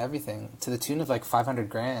grandpa, everything, to the tune of like 500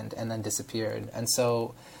 grand, and then disappeared. And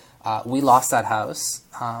so we lost that house.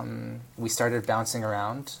 We started bouncing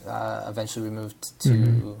around. Eventually we moved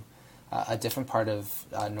to a different part of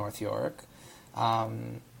North York.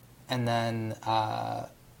 And then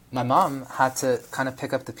my mom had to kind of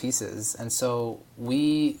pick up the pieces. And so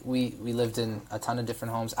we lived in a ton of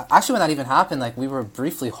different homes. Actually, when that even happened, like, we were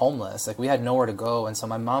briefly homeless. Like, we had nowhere to go. And so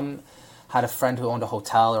my mom had a friend who owned a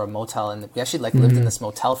hotel or a motel, and we actually like lived in this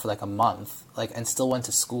motel for like a month, like, and still went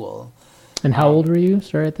to school. And how old were you,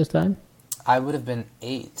 sir, at this time? I would have been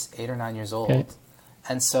 8 or 9 years old. Okay.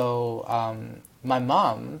 And so my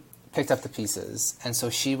mom picked up the pieces, and so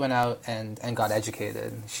she went out and got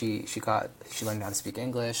educated. She learned how to speak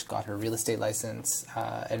English, got her real estate license,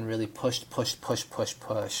 and really pushed,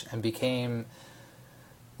 and became,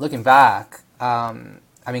 looking back,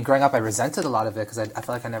 I mean, growing up, I resented a lot of it because I felt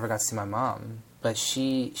like I never got to see my mom. But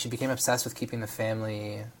she became obsessed with keeping the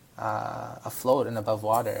family afloat and above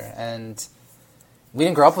water. And we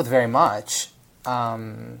didn't grow up with very much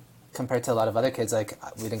compared to a lot of other kids. Like,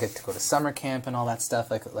 we didn't get to go to summer camp and all that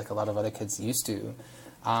stuff like a lot of other kids used to.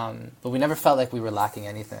 But we never felt like we were lacking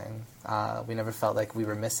anything. We never felt like we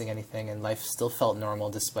were missing anything, and life still felt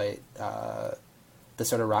normal despite the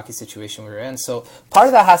sort of rocky situation we were in. So part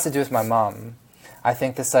of that has to do with my mom. I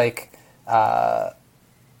think this like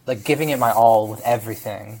giving it my all with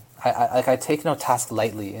everything. I take no task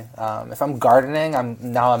lightly. If I'm gardening, I'm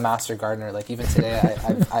now a master gardener. Like, even today,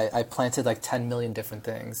 I planted like 10 million different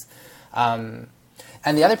things. And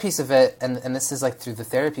the other piece of it, and this is like through the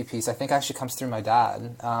therapy piece, I think actually comes through my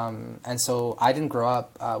dad. And so I didn't grow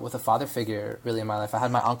up with a father figure really in my life. I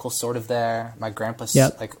had my uncle sort of there. My grandpa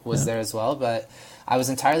was there as well. But I was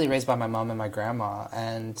entirely raised by my mom and my grandma.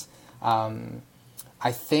 And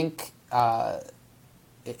I think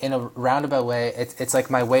in a roundabout way, it's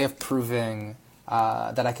like my way of proving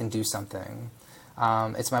that I can do something.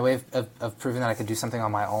 It's my way of proving that I can do something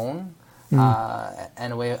on my own,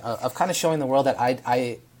 and a way of kind of showing the world that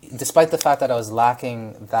I, despite the fact that I was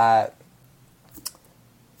lacking that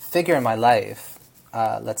figure in my life,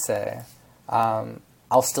 let's say,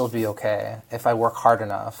 I'll still be okay if I work hard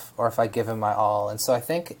enough or if I give him my all. And so I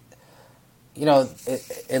think, you know,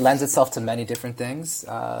 it lends itself to many different things.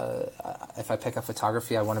 If I pick up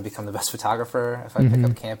photography, I want to become the best photographer. If I pick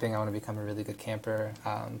up camping, I want to become a really good camper.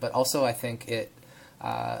 But also, I think it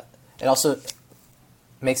also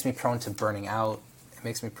makes me prone to burning out. It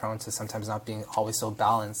makes me prone to sometimes not being always so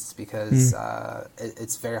balanced, because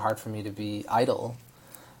it's very hard for me to be idle.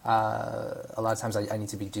 A lot of times I need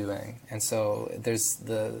to be doing. And so there's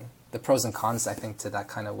the pros and cons, I think, to that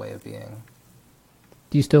kind of way of being.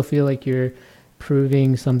 Do you still feel like you're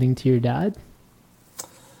proving something to your dad?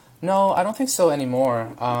 No, I don't think so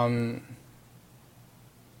anymore. I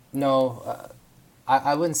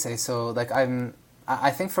wouldn't say so. Like,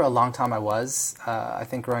 I think for a long time I was. I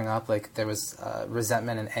think growing up, like, there was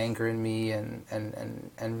resentment and anger in me,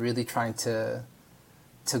 and really trying to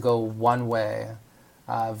go one way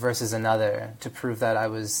versus another to prove that I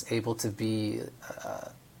was able to be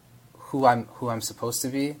who I'm supposed to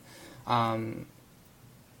be.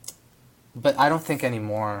 But I don't think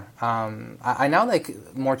anymore. I now like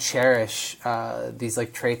more cherish these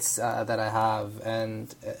like traits that I have,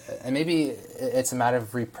 and maybe it's a matter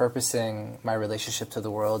of repurposing my relationship to the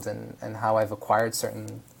world and how I've acquired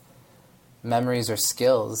certain memories or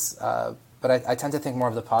skills. But I tend to think more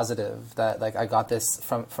of the positive, that like I got this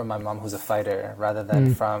from my mom, who's a fighter, rather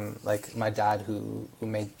than from like my dad who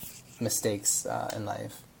made mistakes in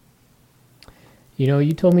life. You know,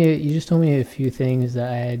 you just told me a few things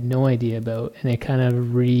that I had no idea about, and it kind of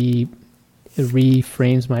reframes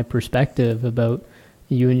my perspective about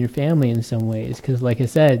you and your family in some ways. Because like I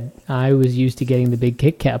said, I was used to getting the big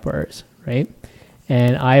Kit Kat bars, right?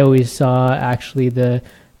 And I always saw actually the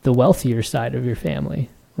wealthier side of your family,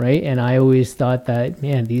 right? And I always thought that,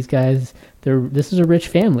 man, these guys, this is a rich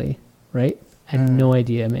family, right? I had no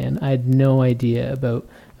idea, man. I had no idea about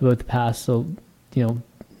the past. So, you know,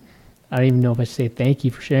 I don't even know if I should say thank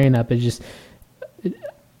you for sharing that, but it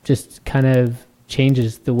just kind of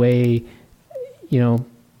changes the way, you know,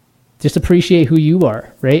 just appreciate who you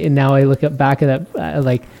are, right? And now I look back at that,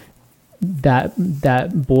 like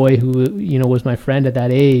that boy who, you know, was my friend at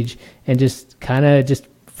that age, and just kind of just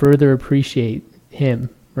further appreciate him,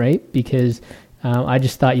 right? Because I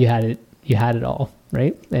just thought you had it all,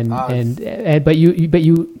 right? And but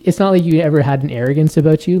you, it's not like you ever had an arrogance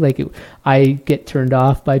about you. Like I get turned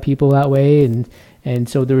off by people that way, and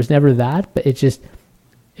so there was never that. But it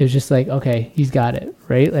was just like, okay, he's got it,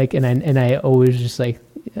 right? Like, and I always just like,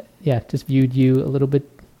 yeah, just viewed you a little bit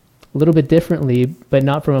differently, but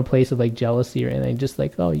not from a place of like jealousy or anything. Just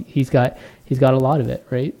like, oh, he's got a lot of it,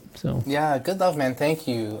 right? So yeah, good love, man. Thank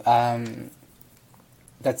you.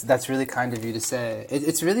 That's really kind of you to say.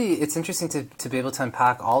 It's interesting to be able to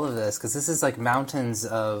unpack all of this, because this is like mountains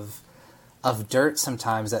of dirt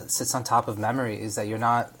sometimes that sits on top of memories that you're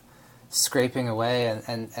not scraping away,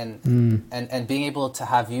 and being able to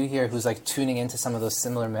have you here who's like tuning into some of those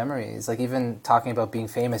similar memories, like even talking about being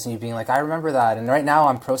famous and you being like, I remember that, and right now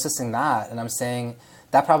I'm processing that, and I'm saying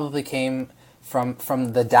that probably came from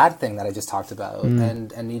the dad thing that I just talked about,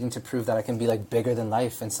 and needing to prove that I can be like bigger than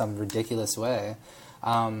life in some ridiculous way.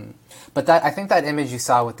 But that, I think that image you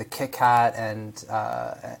saw with the Kit Kat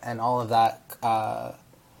and all of that,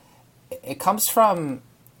 it comes from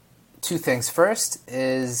two things. First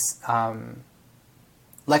is,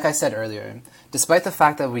 like I said earlier, despite the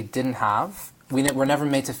fact that we didn't have, we're never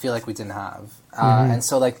made to feel like we didn't have. And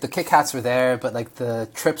so like the Kit Kats were there, but like the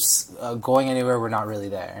trips going anywhere were not really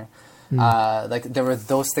there. Like there were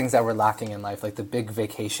those things that were lacking in life, like the big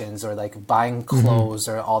vacations or like buying clothes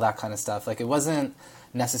or all that kind of stuff. Like it wasn't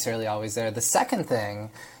necessarily always there. The second thing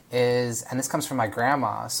is, and this comes from my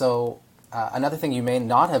grandma. So another thing you may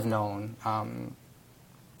not have known,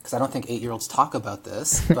 because I don't think 8-year-olds talk about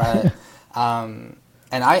this, but and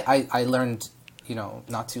I learned, you know,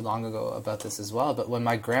 not too long ago about this as well. But when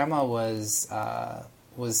my grandma was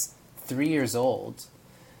 3 years old,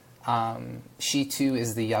 she too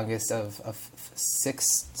is the youngest of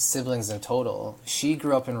 6 siblings in total. She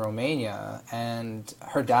grew up in Romania, and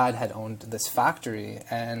her dad had owned this factory.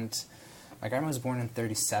 And my grandma was born in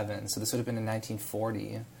 1937, so this would have been in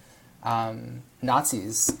 1940.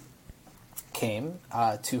 Nazis came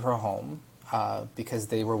to her home because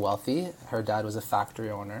they were wealthy. Her dad was a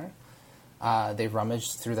factory owner. They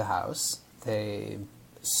rummaged through the house. They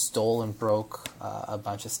stole and broke a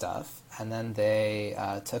bunch of stuff. And then they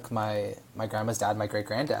took my grandma's dad, my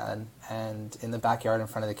great-granddad, and in the backyard in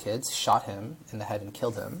front of the kids, shot him in the head and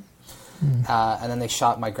killed him. And then they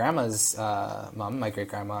shot my grandma's mom, my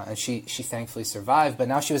great-grandma, and she thankfully survived. But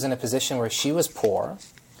now she was in a position where she was poor.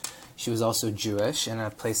 She was also Jewish, in a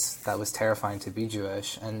place that was terrifying to be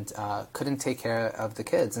Jewish, and couldn't take care of the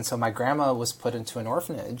kids. And so my grandma was put into an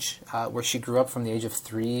orphanage where she grew up from the age of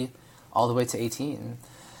 3 all the way to 18.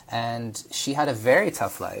 And she had a very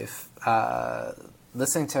tough life.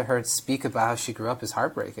 Listening to her speak about how she grew up is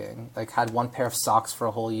heartbreaking. Like, had one pair of socks for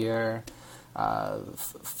a whole year.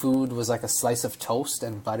 Food was like a slice of toast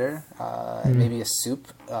and butter, and maybe a soup,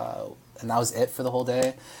 and that was it for the whole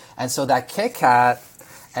day. And so that Kit Kat,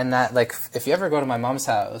 and that, like, if you ever go to my mom's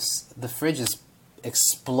house, the fridge is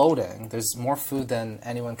exploding. There's more food than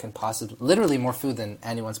anyone can possibly, literally more food than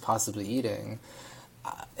anyone's possibly eating.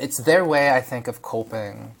 It's their way, I think, of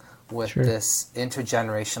coping with this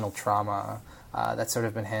intergenerational trauma that's sort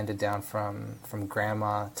of been handed down from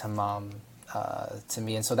grandma to mom to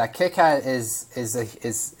me. And so that Kit Kat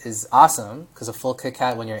is awesome, because a full Kit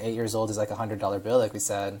Kat when you're 8 years old is like $100 bill, like we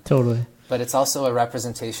said. Totally. But it's also a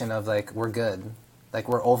representation of, like, we're good. Like,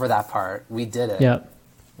 we're over that part. We did it. Yeah.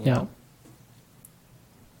 Yeah.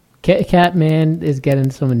 Kit Kat, man, is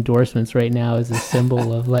getting some endorsements right now as a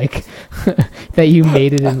symbol of, like, that you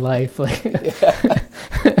made it in life. Like,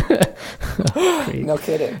 no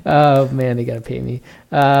kidding. Oh, man, they got to pay me.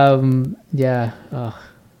 Yeah. Oh,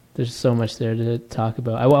 there's so much there to talk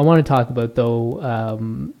about. I want to talk about, though,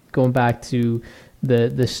 going back to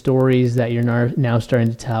the stories that you're now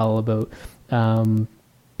starting to tell about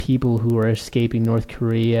people who are escaping North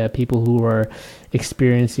Korea, people who are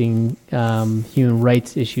experiencing human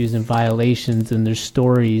rights issues and violations, and their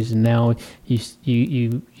stories. And now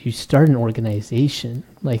you start an organization,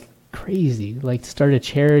 like crazy, like start a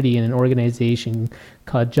charity and an organization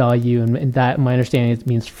called Jayu, and that, my understanding, it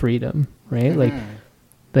means freedom, right? Like,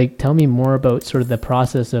 like tell me more about sort of the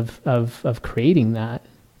process of creating that,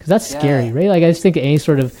 because that's scary, Yeah. right? Like I just think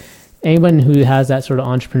anyone who has that sort of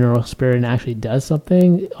entrepreneurial spirit and actually does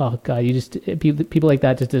something, oh god, you just people like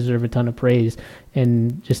that just deserve a ton of praise,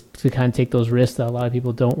 and just to kind of take those risks that a lot of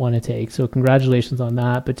people don't want to take. So congratulations on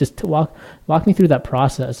that. But just to walk me through that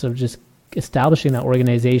process of just establishing that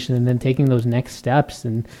organization and then taking those next steps,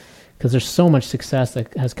 and because there's so much success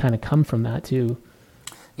that has kind of come from that too.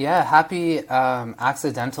 Yeah, happy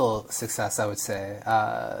accidental success, I would say.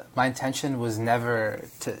 My intention was never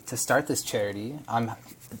to start this charity.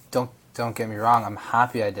 Don't get me wrong. I'm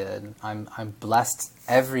happy I did. I'm blessed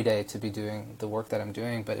every day to be doing the work that I'm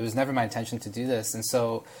doing. But it was never my intention to do this. And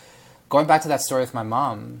so, going back to that story with my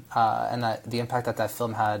mom and the impact that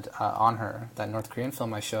film had on her, that North Korean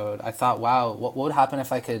film I showed, I thought, wow, what would happen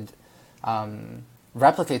if I could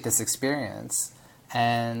replicate this experience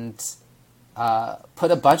and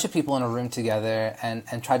put a bunch of people in a room together and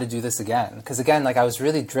try to do this again. Because again, like I was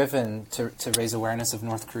really driven to raise awareness of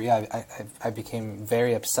North Korea. I became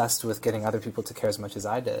very obsessed with getting other people to care as much as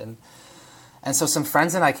I did. And so some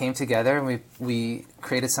friends and I came together and we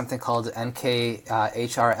created something called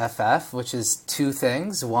NKHRFF, which is two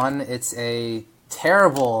things. One, it's a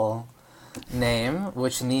terrible name,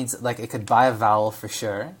 which needs, like, it could buy a vowel for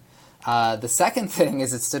sure. The second thing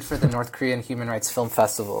is it stood for the North Korean Human Rights Film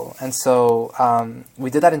Festival. And so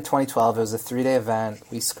we did that in 2012. It was a 3-day event.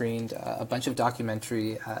 We screened a bunch of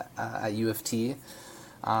documentary at U of T.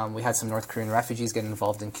 We had some North Korean refugees get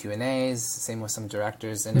involved in Q&As, same with some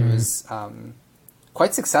directors, and it was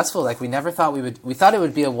quite successful. Like we never thought we thought it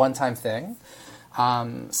would be a one-time thing.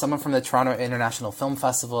 Someone from the Toronto International Film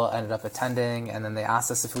Festival ended up attending, and then they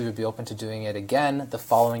asked us if we would be open to doing it again the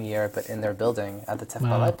following year, but in their building at the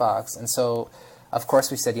TIFFA Lightbox. And so, of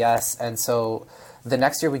course, we said yes. And so the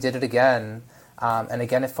next year we did it again, and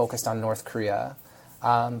again it focused on North Korea.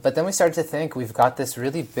 But then we started to think we've got this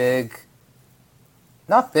really big,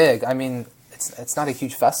 not big, I mean, it's not a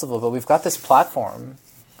huge festival, but we've got this platform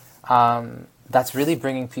that's really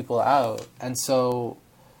bringing people out. And so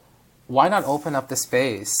why not open up the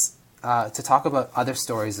space to talk about other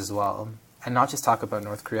stories as well, and not just talk about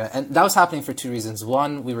North Korea? And that was happening for two reasons.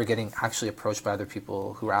 One, we were getting actually approached by other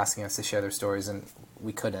people who were asking us to share their stories, and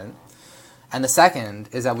we couldn't. And the second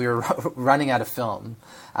is that we were running out of film.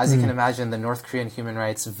 As you can imagine, the North Korean human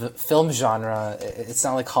rights film genre, it's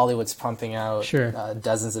not like Hollywood's pumping out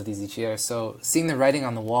dozens of these each year. So seeing the writing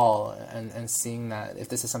on the wall and seeing that if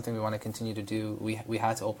this is something we want to continue to do, we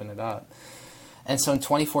had to open it up. And so in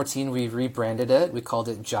 2014, we rebranded it. We called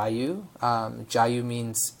it Jayu. Jayu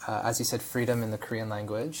means, as you said, freedom in the Korean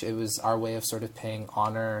language. It was our way of sort of paying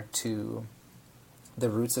honor to the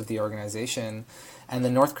roots of the organization. And the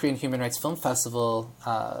North Korean Human Rights Film Festival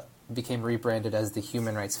became rebranded as the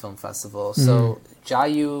Human Rights Film Festival. So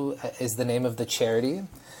Jayu is the name of the charity.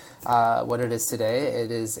 What it is today, it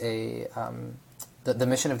is the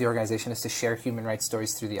mission of the organization is to share human rights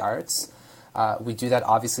stories through the arts. We do that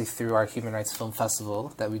obviously through our Human Rights Film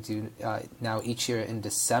Festival that we do now each year in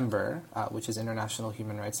December, which is International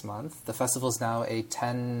Human Rights Month. The festival is now a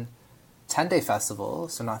 10-day festival,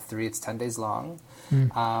 so not 3, it's 10 days long.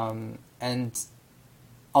 And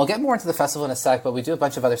I'll get more into the festival in a sec, but we do a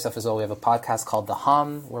bunch of other stuff as well. We have a podcast called The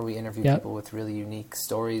Hum, where we interview people with really unique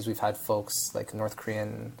stories. We've had folks like North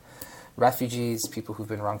Korean refugees, people who've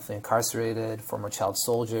been wrongfully incarcerated, former child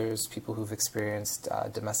soldiers, people who've experienced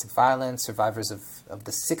domestic violence, survivors of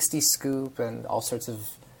the 60s scoop, and all sorts of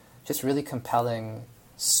just really compelling,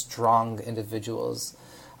 strong individuals.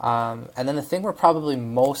 And then the thing we're probably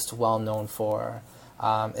most well known for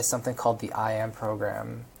is something called the I Am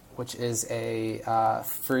program, which is a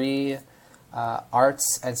free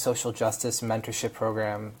arts and social justice mentorship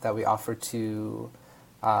program that we offer to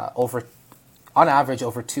on average,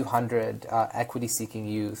 over 200 equity-seeking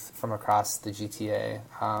youth from across the GTA.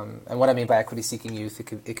 And what I mean by equity-seeking youth,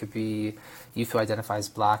 it could be youth who identify as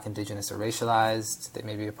Black, Indigenous, or racialized. They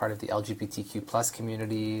may be a part of the LGBTQ plus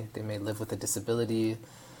community. They may live with a disability.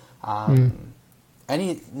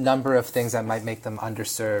 Any number of things that might make them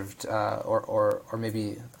underserved or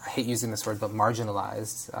maybe, I hate using this word, but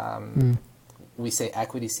marginalized. We say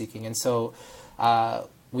equity-seeking. And so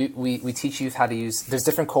we teach youth how to use, there's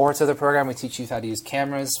different cohorts of the program. We teach youth how to use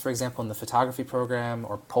cameras, for example, in the photography program,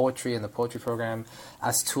 or poetry in the poetry program,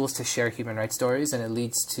 as tools to share human rights stories. And it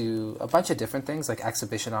leads to a bunch of different things like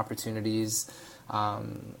exhibition opportunities,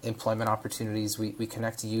 employment opportunities. We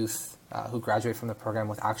connect youth who graduate from the program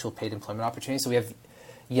with actual paid employment opportunities. So we have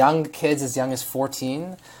young kids as young as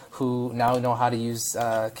 14 who now know how to use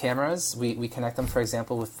cameras. We connect them, for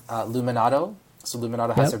example, with Luminato. So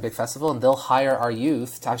Luminato has their big festival, and they'll hire our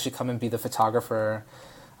youth to actually come and be the photographer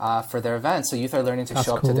for their events. So youth are learning to That's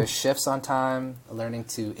show up cool. to their shifts on time, learning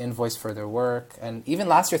to invoice for their work. And even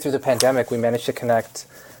last year through the pandemic, we managed to connect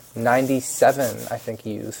 97, I think,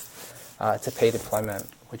 youth to paid employment,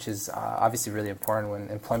 which is obviously really important when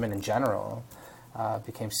employment in general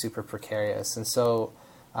became super precarious. And so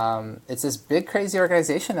it's this big, crazy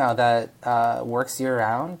organization now that works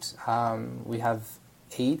year-round. We have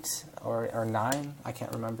 8 or 9, I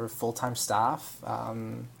can't remember, full-time staff,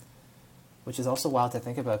 which is also wild to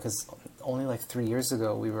think about because only like 3 years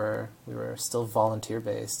ago we were still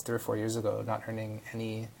volunteer-based, 3 or 4 years ago, not earning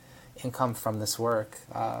any income from this work.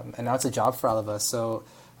 And now it's a job for all of us. So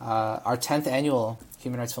our 10th annual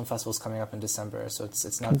Human Rights Film Festival is coming up in December. So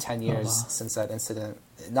it's now 10 years since that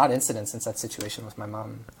since that situation with my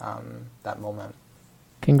mom, that moment.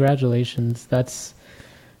 Congratulations. That's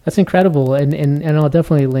incredible. And I'll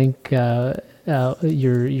definitely link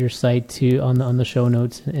your site to on the show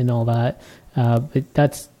notes and all that. But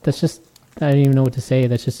that's just, I don't even know what to say.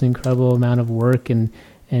 That's just an incredible amount of work. And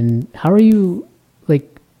how are you, like,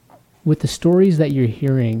 with the stories that you're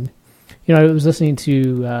hearing? You know, I was listening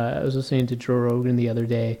to Joe Rogan the other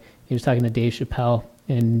day. He was talking to Dave Chappelle,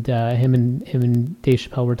 and him and Dave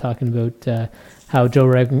Chappelle were talking about how Joe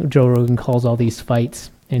Rogan calls all these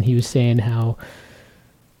fights, and he was saying how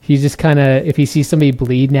he's just kind of, if he sees somebody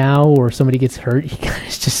bleed now or somebody gets hurt, he kind of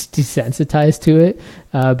is just desensitized to it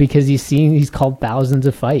because he's called thousands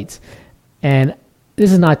of fights. And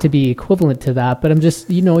this is not to be equivalent to that, but I'm just,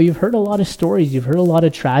 you've heard a lot of stories, you've heard a lot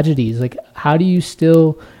of tragedies. Like, how do you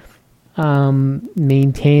still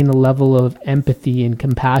maintain a level of empathy and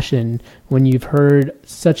compassion when you've heard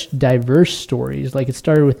such diverse stories? Like, it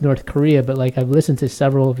started with North Korea, but like, I've listened to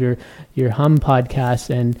several of your Hum podcasts,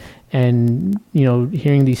 and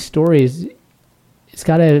hearing these stories,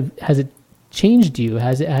 has it changed you?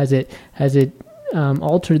 Has it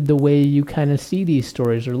altered the way you kind of see these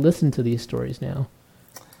stories or listen to these stories now?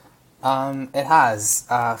 It has,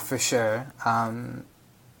 for sure.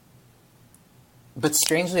 But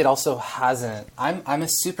strangely, it also hasn't. I'm a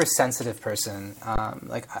super sensitive person.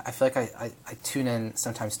 Like, I feel like I tune in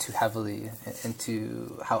sometimes too heavily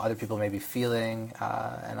into how other people may be feeling,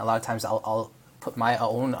 and a lot of times I'll put my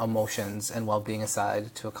own emotions and well-being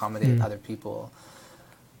aside to accommodate other people.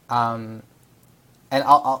 And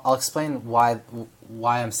I'll explain why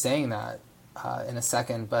I'm saying that in a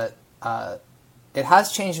second. But it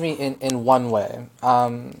has changed me in one way.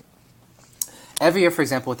 Every year, for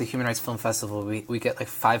example, with the Human Rights Film Festival, we get like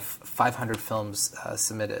 500 films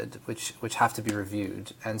submitted, which have to be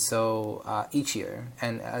reviewed, and so each year.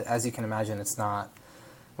 And as you can imagine,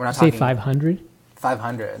 we're not talking 500.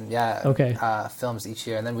 500, yeah. Okay. Films each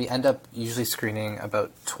year, and then we end up usually screening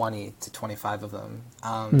about 20 to 25 of them.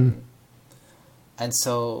 And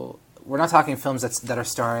so we're not talking films that are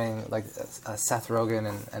starring like Seth Rogen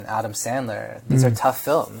and Adam Sandler. These are tough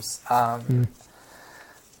films.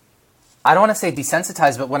 I don't want to say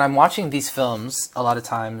desensitized, but when I'm watching these films, a lot of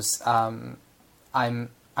times I'm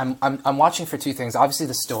watching for two things. Obviously,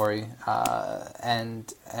 the story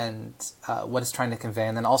and what it's trying to convey,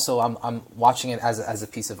 and then also I'm watching it as a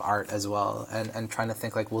piece of art as well, and trying to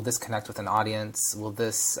think like, will this connect with an audience? Will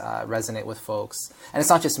this resonate with folks? And it's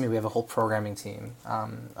not just me. We have a whole programming team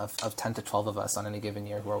of 10 to 12 of us on any given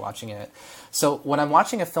year who are watching it. So when I'm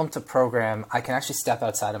watching a film to program, I can actually step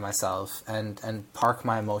outside of myself and park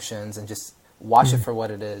my emotions and just watch it for what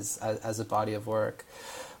it is as a body of work.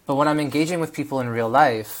 But when I'm engaging with people in real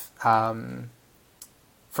life,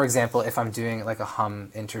 for example, if I'm doing like a Hum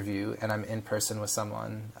interview and I'm in person with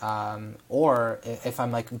someone, or if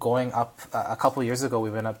I'm like going up, a couple years ago we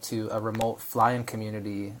went up to a remote fly-in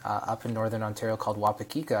community up in northern Ontario called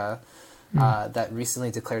Wapakika that recently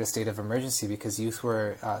declared a state of emergency because youth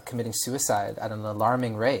were committing suicide at an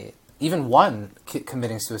alarming rate. Even one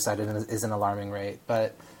committing suicide is an alarming rate,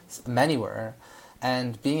 but many were.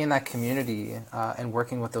 And being in that community and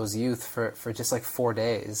working with those youth for just like 4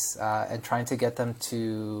 days and trying to get them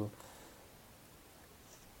to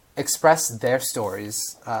express their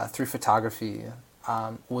stories through photography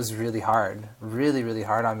was really hard, really, really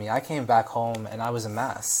hard on me. I came back home and I was a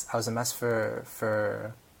mess. I was a mess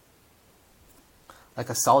for like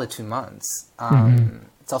a solid 2 months.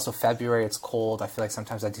 It's also February, it's cold. I feel like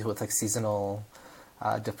sometimes I deal with like seasonal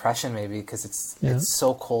depression maybe because it's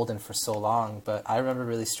so cold and for so long. But I remember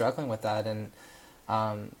really struggling with that, and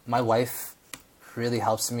my wife really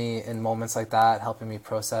helps me in moments like that, helping me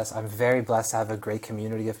process. I'm very blessed to have a great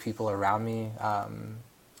community of people around me.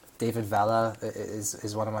 David Vela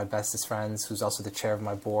is one of my bestest friends, who's also the chair of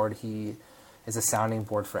my board. He is a sounding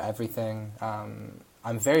board for everything.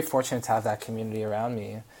 I'm very fortunate to have that community around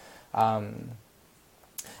me.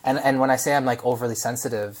 And when I say I'm like overly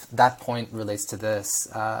sensitive, that point relates to this.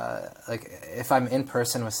 Like if I'm in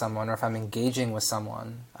person with someone or if I'm engaging with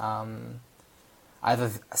someone, sometimes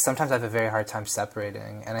I have a very hard time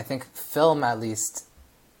separating. And I think film, at least,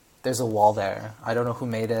 there's a wall there. I don't know who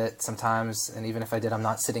made it sometimes, and even if I did, I'm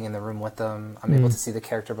not sitting in the room with them. I'm able to see the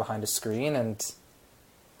character behind a screen, and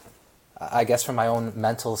I guess for my own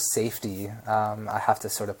mental safety, I have to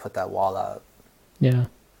sort of put that wall up. Yeah.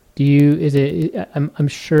 I'm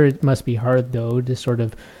sure it must be hard though to sort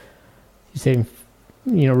of, you say,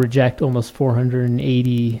 reject almost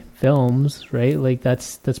 480 films, right? Like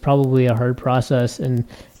that's probably a hard process. And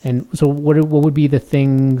so what would be the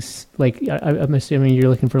things, like, I'm assuming you're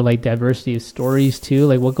looking for like diversity of stories too.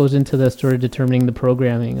 Like what goes into the sort of determining the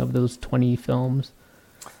programming of those 20 films?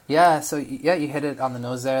 Yeah, so yeah, you hit it on the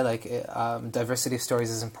nose there. Like, diversity of stories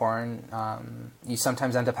is important. You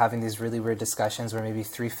sometimes end up having these really weird discussions where maybe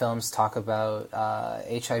 3 films talk about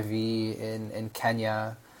HIV in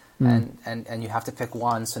Kenya, and you have to pick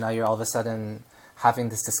one. So now you're all of a sudden having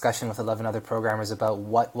this discussion with 11 other programmers about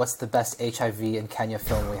what's the best HIV in Kenya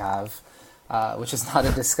film we have, which is not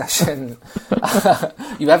a discussion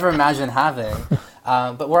you ever imagine having.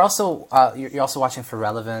 But we're also you're also watching for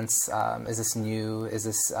relevance. Is this new? Is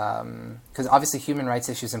this because obviously human rights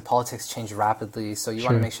issues and politics change rapidly, so you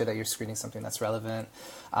want to make sure that you're screening something that's relevant.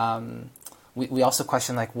 We also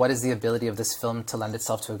question, like, what is the ability of this film to lend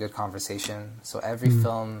itself to a good conversation? So every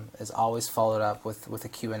film is always followed up with a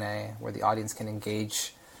Q&A where the audience can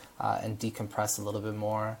engage and decompress a little bit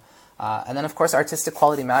more. And then, of course, artistic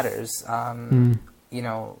quality matters. You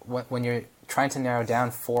know, when you're trying to narrow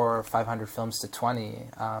down 400 or 500 films to 20,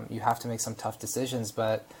 you have to make some tough decisions,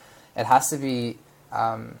 but it has to be,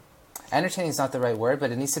 entertaining is not the right word,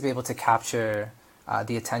 but it needs to be able to capture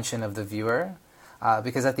the attention of the viewer,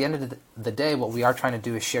 because at the end of the day, what we are trying to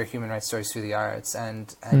do is share human rights stories through the arts,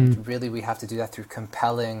 and really we have to do that through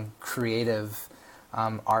compelling, creative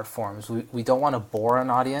art forms. We don't want to bore an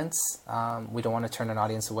audience. We don't want to turn an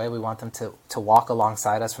audience away. We want them to walk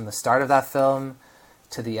alongside us from the start of that film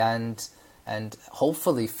to the end, and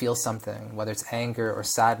hopefully feel something, whether it's anger or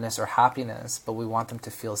sadness or happiness, but we want them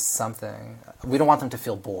to feel something. We don't want them to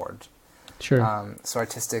feel bored. Sure. So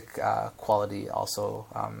artistic quality also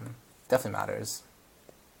definitely matters.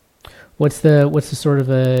 What's the sort of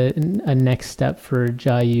a next step for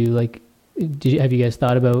Jiayu? Like, have you guys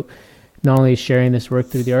thought about not only sharing this work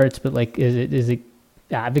through the arts, but like, is it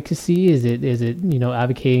advocacy? Is it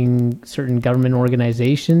advocating certain government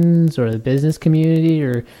organizations or the business community,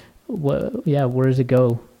 or what? Yeah, where does it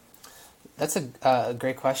go? That's a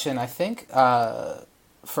great question. I think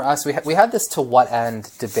for us, we had this to what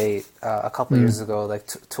end debate a couple of years ago. Like,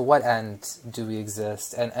 to what end do we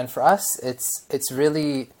exist? And for us, it's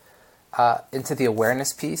really into the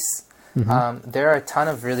awareness piece. There are a ton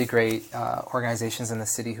of really great organizations in the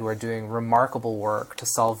city who are doing remarkable work to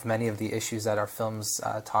solve many of the issues that our films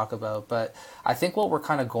talk about. But I think what we're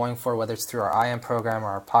kind of going for, whether it's through our IM program or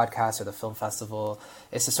our podcast or the film festival,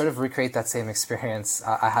 is to sort of recreate that same experience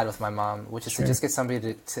I had with my mom, which is to just get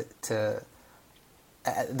somebody to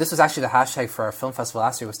this was actually the hashtag for our film festival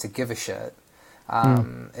last year, was to give a shit.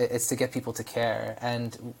 It's to get people to care,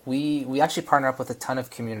 and we actually partner up with a ton of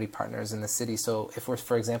community partners in the city. So if we're,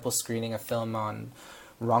 for example, screening a film on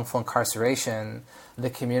wrongful incarceration, the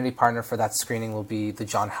community partner for that screening will be the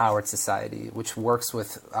John Howard Society, which works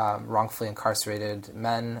with wrongfully incarcerated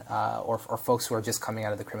men or folks who are just coming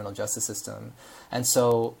out of the criminal justice system. And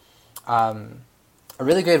so a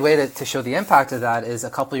really great way to show the impact of that is a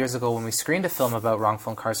couple years ago when we screened a film about wrongful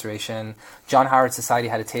incarceration. John Howard Society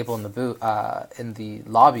had a table in the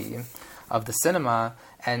lobby of the cinema,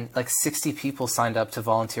 and like 60 people signed up to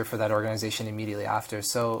volunteer for that organization immediately after.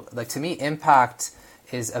 So, like, to me, impact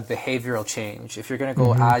is a behavioral change. If you're going to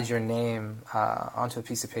go add your name onto a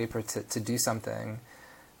piece of paper to do something,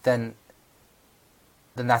 then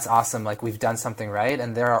that's awesome. Like, we've done something right,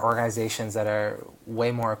 and there are organizations that are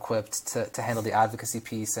way more equipped to handle the advocacy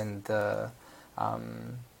piece and the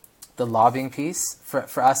lobbying piece.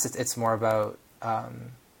 For us, it's more about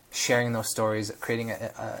sharing those stories, creating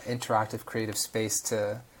an interactive, creative space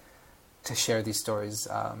to share these stories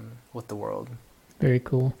with the world. Very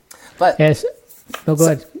cool. But yes, no, go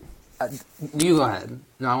ahead. You go ahead.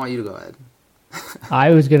 No, I want you to go ahead.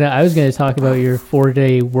 I was gonna talk about your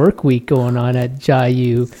 4-day work week going on at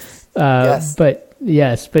Jiayu. Yes.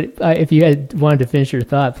 But if you had wanted to finish your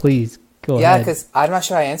thought, please go ahead. Yeah, because I'm not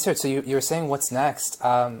sure I answered. So you were saying what's next?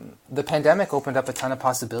 The pandemic opened up a ton of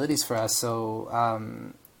possibilities for us. So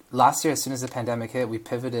last year, as soon as the pandemic hit, we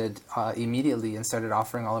pivoted immediately and started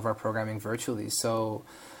offering all of our programming virtually. So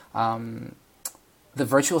the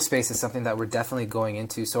virtual space is something that we're definitely going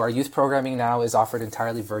into. So our youth programming now is offered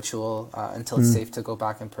entirely virtual until it's safe to go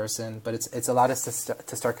back in person. But it's allowed us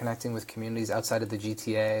to start connecting with communities outside of the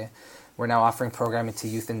GTA. We're now offering programming to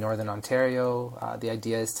youth in Northern Ontario. The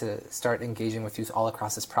idea is to start engaging with youth all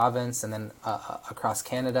across this province and then across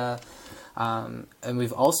Canada. And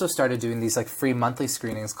we've also started doing these like free monthly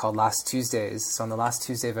screenings called Last Tuesdays. So on the last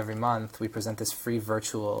Tuesday of every month, we present this free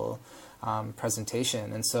virtual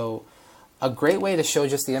presentation. And so a great way to show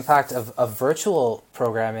just the impact of virtual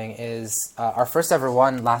programming is our first ever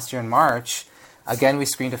one last year in March. Again, we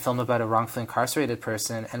screened a film about a wrongfully incarcerated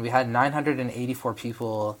person, and we had 984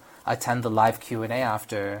 people attend the live Q&A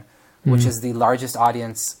after, which is the largest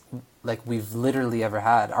audience like we've literally ever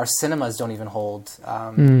had. Our cinemas don't even hold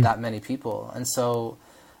that many people. And so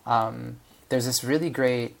there's this really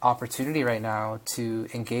great opportunity right now to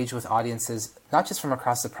engage with audiences, not just from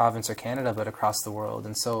across the province or Canada, but across the world.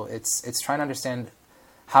 And so it's trying to understand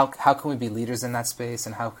how can we be leaders in that space,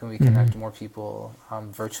 and how can we connect more people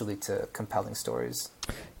virtually to compelling stories.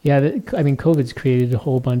 Yeah, I mean, COVID's created a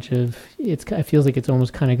whole bunch of, it feels like it's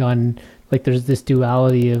almost kind of gone, like there's this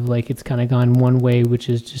duality of like, it's kind of gone one way, which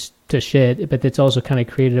is just to shit, but it's also kind of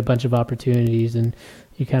created a bunch of opportunities, and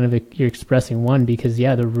you're expressing one because,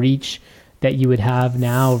 yeah, the reach that you would have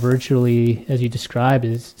now virtually, as you described,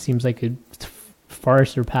 seems like it far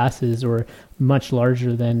surpasses or much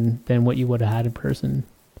larger than what you would have had in person.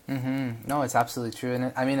 No, it's absolutely true. And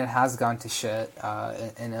it has gone to shit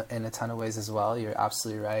in a ton of ways as well. You're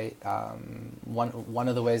absolutely right. One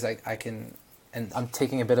of the ways I can, and I'm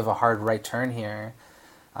taking a bit of a hard right turn here,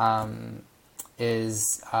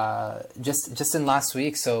 is just in last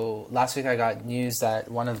week. So last week I got news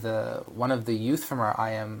that one of the youth from our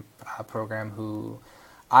IM program, who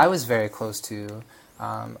I was very close to,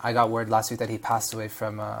 I got word last week that he passed away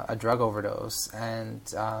from a drug overdose, and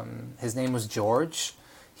his name was George.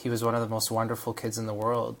 He was one of the most wonderful kids in the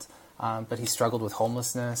world, but he struggled with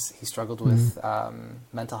homelessness. He struggled with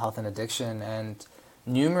mental health and addiction, and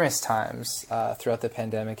numerous times throughout the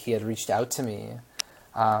pandemic, he had reached out to me,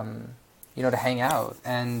 to hang out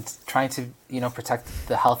and trying to, protect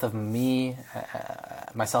the health of me,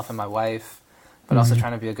 myself and my wife, but also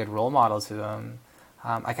trying to be a good role model to him.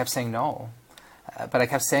 I kept saying no, but I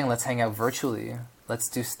kept saying, let's hang out virtually. Let's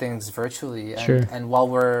do things virtually. And while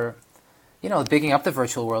we're, bigging up the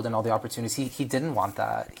virtual world and all the opportunities, he didn't want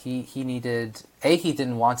that. He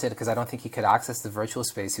didn't want it because I don't think he could access the virtual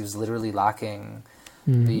space. He was literally lacking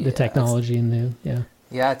the technology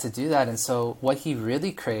to do that. And so what he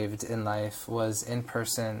really craved in life was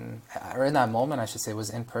in-person, or in that moment, I should say, was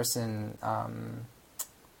in-person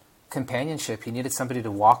companionship. He needed somebody to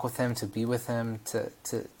walk with him, to be with him, to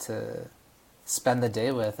spend the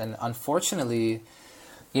day with. And unfortunately,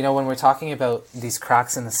 when we're talking about these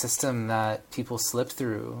cracks in the system that people slip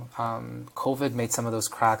through, COVID made some of those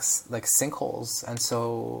cracks like sinkholes. And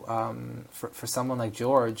so for someone like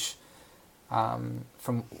George,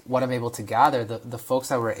 from what I'm able to gather, the folks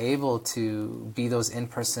that were able to be that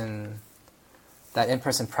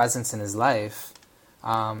in-person presence in his life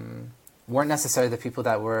weren't necessarily the people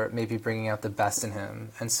that were maybe bringing out the best in him.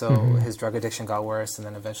 And so his drug addiction got worse, and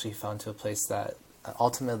then eventually he fell into a place that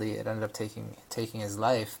ultimately it ended up taking his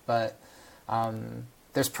life. But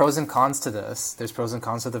there's pros and cons to this. There's pros and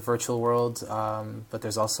cons to the virtual world, but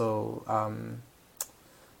there's also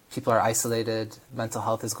people are isolated. Mental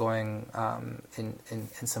health is going in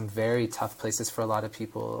some very tough places for a lot of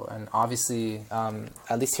people. And obviously,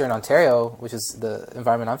 at least here in Ontario, which is the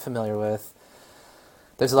environment I'm familiar with,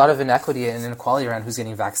 there's a lot of inequity and inequality around who's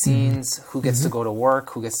getting vaccines, who gets to go to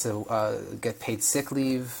work, who gets to get paid sick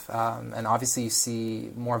leave. And obviously you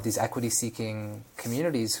see more of these equity-seeking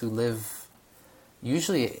communities who live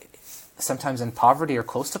usually sometimes in poverty or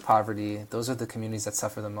close to poverty. Those are the communities that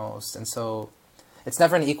suffer the most. And so it's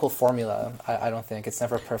never an equal formula, I don't think. It's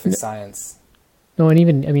never a perfect science. No, and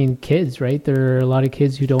even, kids, right? There are a lot of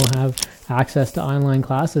kids who don't have access to online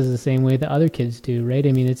classes the same way that other kids do, right?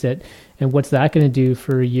 And what's that going to do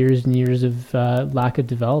for years and years of lack of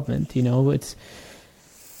development? You're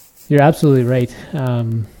absolutely right.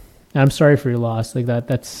 I'm sorry for your loss. Like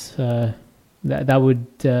that's that would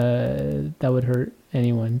hurt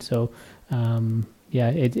anyone. So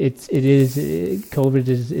it is. COVID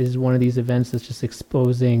is one of these events that's just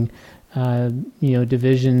exposing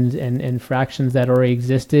divisions and fractions that already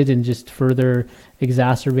existed and just further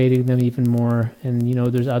exacerbating them even more. And,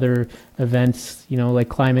 there's other events, like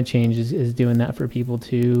climate change is doing that for people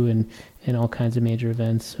too, and all kinds of major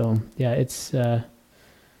events. So yeah, it's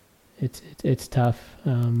tough.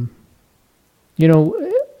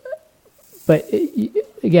 But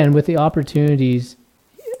again, with the opportunities,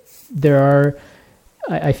 there are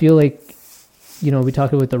I feel like, we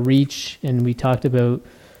talked about the reach, and we talked about,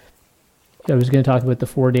 I was going to talk about the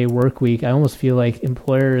 4-day work week. I almost feel like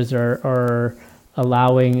employers are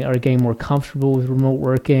getting more comfortable with remote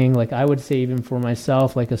working. Like, I would say, even for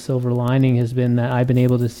myself, like, a silver lining has been that I've been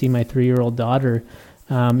able to see my 3-year-old daughter,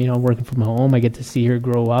 working from home. I get to see her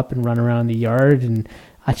grow up and run around the yard, and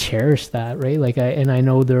I cherish that, right? Like, I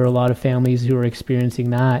know there are a lot of families who are experiencing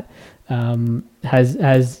that.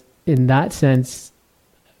 Has in that sense,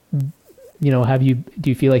 do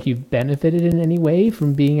you feel like you've benefited in any way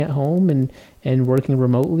from being at home and working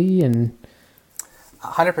remotely? And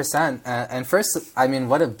 100%. And first, I mean,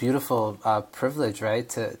 what a beautiful privilege, right?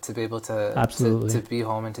 To be able to absolutely to be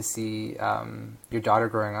home and to see your daughter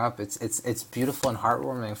growing up. It's beautiful and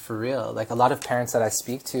heartwarming, for real. Like, a lot of parents that I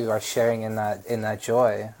speak to are sharing in that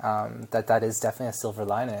joy. That is definitely a silver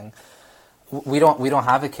lining. We don't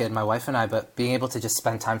have a kid, my wife and I, but being able to just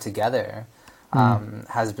spend time together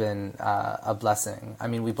has been a blessing. I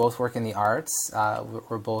mean, we both work in the arts.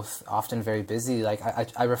 We're both often very busy. Like,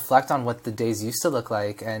 I reflect on what the days used to look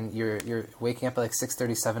like, and you're waking up at like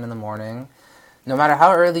 6:37 in the morning. No matter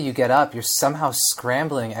how early you get up, you're somehow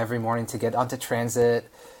scrambling every morning to get onto transit.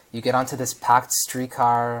 You get onto this packed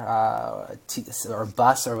streetcar or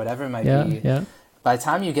bus or whatever it might be. Yeah. By the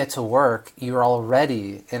time you get to work, you're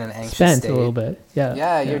already in an anxious Spent state. a little bit.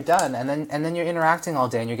 Yeah. You're done. And then you're interacting all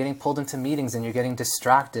day, and you're getting pulled into meetings, and you're getting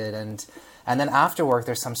distracted, and then after work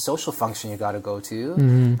there's some social function you got to go to.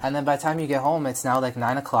 And then by the time you get home, it's now like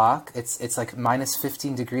 9:00. It's like minus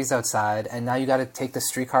 15 degrees outside, and now you got to take the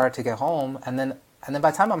streetcar to get home, and then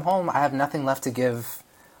by the time I'm home, I have nothing left to give,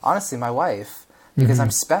 honestly, my wife, because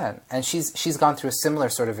I'm spent. And she's gone through a similar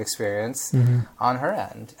sort of experience on her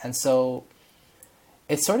end. And so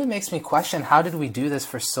it sort of makes me question, how did we do this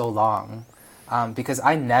for so long? Because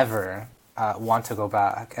I never want to go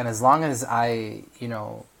back. And as long as I,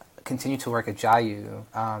 continue to work at Jiayu,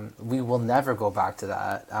 we will never go back to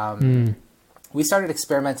that. We started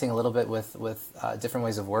experimenting a little bit with different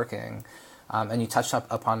ways of working. And you touched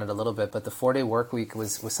upon it a little bit, but the 4-day work week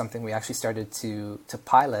was something we actually started to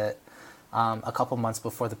pilot a couple months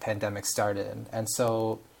before the pandemic started. And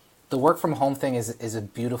so the work from home thing is a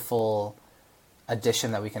beautiful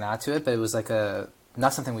addition that we can add to it, but it was like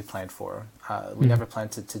not something we planned for. We never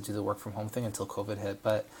planned to do the work from home thing until COVID hit.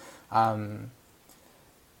 But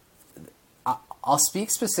I'll speak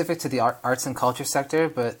specific to the arts and culture sector,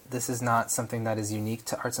 but this is not something that is unique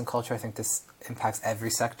to arts and culture. I think this impacts every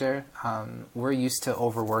sector. We're used to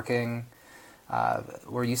overworking.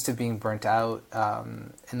 We're used to being burnt out.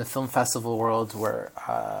 In the film festival world, or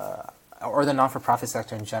the non-for-profit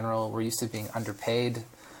sector in general, we're used to being underpaid.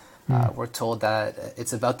 We're told that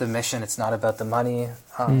it's about the mission, it's not about the money,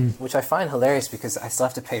 which I find hilarious because I still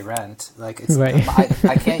have to pay rent. Like, right.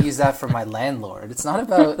 I can't use that for my landlord. It's not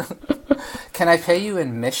about, can I pay you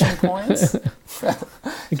in mission points?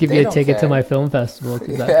 I'll give you a ticket to my film festival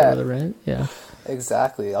because that's for the rent. Yeah,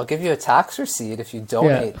 exactly. I'll give you a tax receipt if you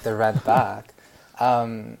donate the rent back.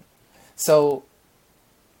 So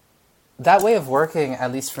that way of working,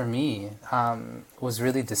 at least for me, was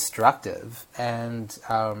really destructive. And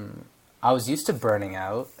I was used to burning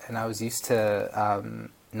out, and I was used to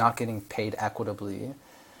not getting paid equitably.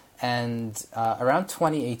 And around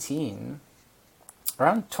 2018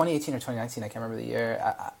 or 2019, I can't remember the year,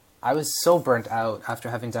 I was so burnt out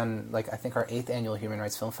after having done, I think, our 8th annual Human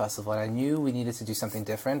Rights Film Festival. And I knew we needed to do something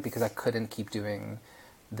different because I couldn't keep doing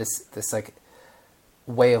this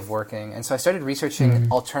way of working. And so I started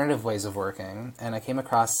researching alternative ways of working, and I came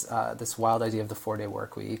across this wild idea of the 4-day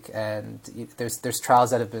work week. And there's trials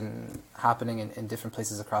that have been happening in different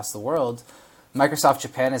places across the world. Microsoft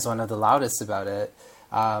Japan is one of the loudest about it.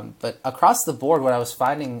 But across the board, what I was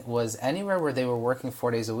finding was anywhere where they were working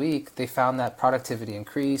 4 days a week, they found that productivity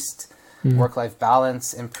increased, work-life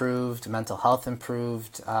balance improved, mental health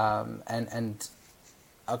improved, and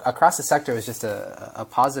across the sector it was just a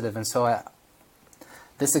positive. And so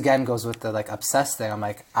this again goes with the obsessed thing. I'm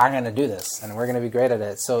like, I'm going to do this, and we're going to be great at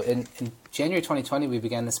it. So in January 2020, we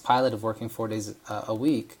began this pilot of working 4 days a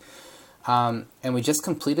week. And we just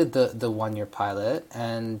completed the 1-year pilot.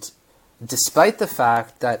 And despite the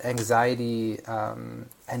fact that anxiety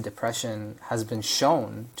and depression has been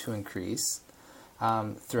shown to increase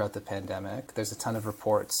throughout the pandemic, there's a ton of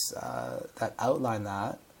reports that outline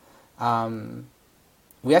that.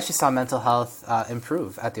 We actually saw mental health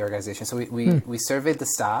improve at the organization. So we surveyed the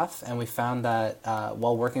staff, and we found that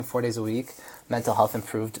while working 4 days a week, mental health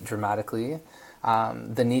improved dramatically.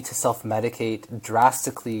 The need to self-medicate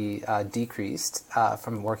drastically decreased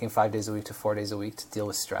from working 5 days a week to 4 days a week to deal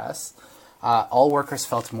with stress. All workers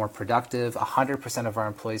felt more productive. 100% of our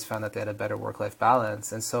employees found that they had a better work-life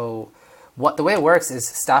balance. And so the way it works is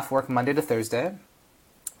staff work Monday to Thursday.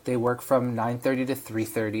 They work from 9:30 to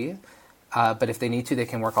 3:30. But if they need to, they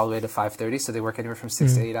can work all the way to 5:30. So they work anywhere from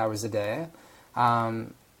 6 to 8 hours a day.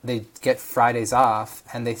 They get Fridays off,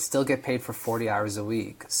 and they still get paid for 40 hours a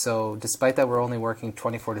week. So despite that we're only working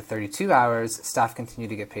 24 to 32 hours, staff continue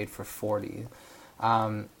to get paid for 40.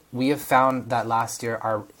 We have found that last year,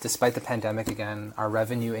 despite the pandemic again, our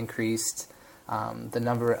revenue increased. The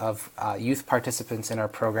number of youth participants in our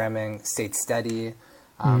programming stayed steady.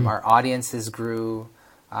 Our audiences grew,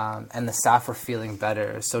 and the staff were feeling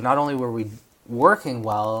better. So not only were we working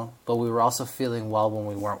well, but we were also feeling well when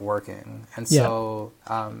we weren't working. And so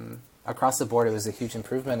across the board, it was a huge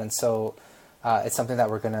improvement. And so it's something that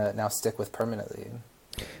we're going to now stick with permanently.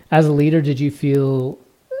 As a leader, did you feel,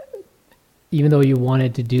 even though you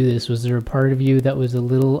wanted to do this, was there a part of you that was a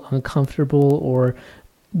little uncomfortable, or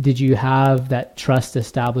did you have that trust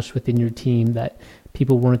established within your team that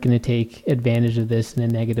people weren't going to take advantage of this in a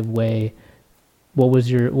negative way? What was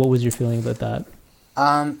your feeling about that?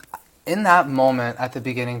 In that moment at the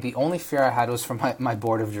beginning, the only fear I had was from my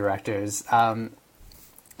board of directors.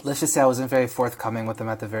 Let's just say I wasn't very forthcoming with them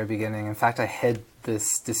at the very beginning. In fact, I hid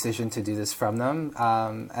this decision to do this from them.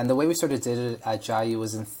 And the way we sort of did it at Jiayu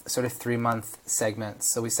was in sort of 3-month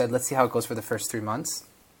segments. So we said, let's see how it goes for the first 3 months.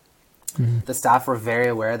 The staff were very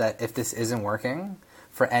aware that if this isn't working,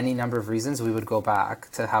 for any number of reasons, we would go back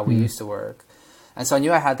to how we used to work. And so I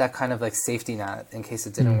knew I had that kind of like safety net in case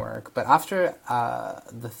it didn't work. But after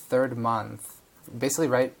the 3rd month, basically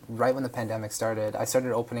right when the pandemic started, I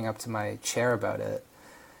started opening up to my chair about it.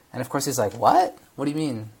 And of course he's like, what? What do you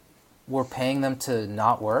mean? We're paying them to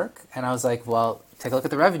not work? And I was like, well, take a look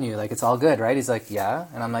at the revenue. Like, it's all good, right? He's like, yeah.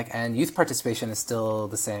 And I'm like, and youth participation is still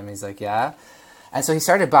the same. He's like, yeah. And so he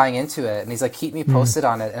started buying into it. And he's like, keep me posted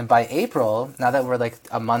on it. And by April, now that we're like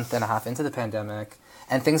a month and a half into the pandemic,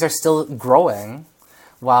 and things are still growing,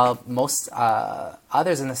 while most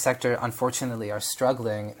others in the sector, unfortunately, are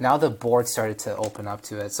struggling, now the board started to open up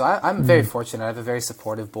to it. So I'm very fortunate. I have a very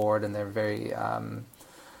supportive board, and they're very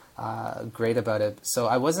great about it. So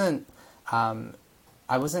I wasn't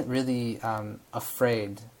really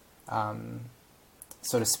afraid,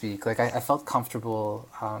 so to speak. Like I felt comfortable.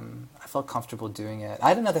 I felt comfortable doing it. I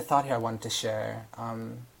had another thought here I wanted to share.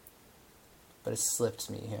 But it slipped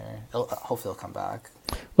me here. Hopefully it'll come back.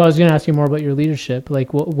 Well, I was going to ask you more about your leadership.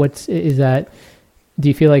 Like, what's is that? Do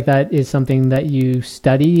you feel like that is something that you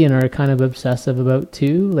study and are kind of obsessive about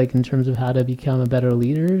too, like in terms of how to become a better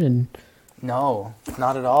leader? And no,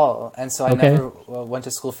 not at all. And so I never went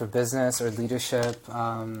to school for business or leadership.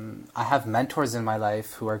 I have mentors in my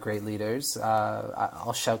life who are great leaders.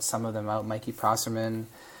 I'll shout some of them out. Mikey Prosserman,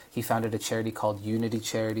 he founded a charity called Unity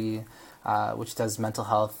Charity, which does mental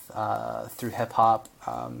health through hip hop.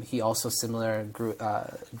 He also grew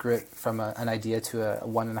it from an idea to a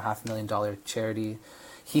 $1.5 million charity.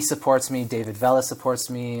 He supports me. David Vela supports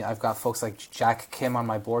me. I've got folks like Jack Kim on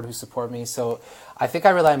my board who support me. So I think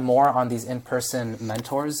I rely more on these in-person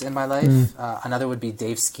mentors in my life. Another would be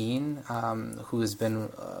Dave Skeen, who has been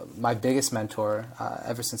my biggest mentor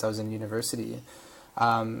ever since I was in university.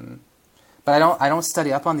 But I don't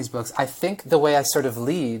study up on these books. I think the way I sort of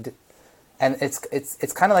lead, and it's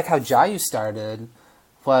kind of like how Jiayu started,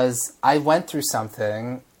 was I went through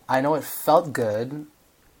something. I know it felt good,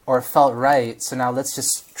 or it felt right. So now let's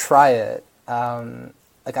just try it.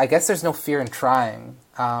 Like I guess there's no fear in trying,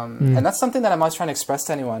 and that's something that I'm always trying to express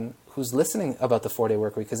to anyone who's listening about the 4-day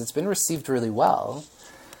work week, because it's been received really well,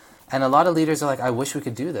 and a lot of leaders are like, I wish we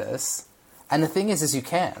could do this, and the thing is you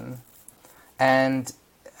can, and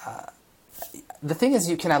the thing is,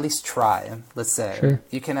 you can at least try, let's say. Sure.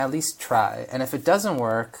 You can at least try. And if it doesn't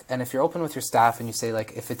work, and if you're open with your staff and you say,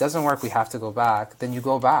 like, if it doesn't work, we have to go back, then you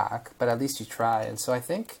go back, but at least you try. And so I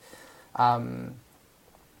think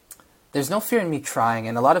there's no fear in me trying,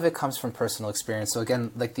 and a lot of it comes from personal experience. So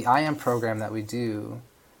again, like the IM program that we do,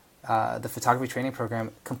 the photography training program,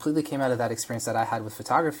 completely came out of that experience that I had with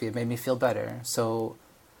photography. It made me feel better. So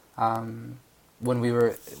when we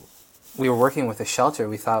were working with a shelter,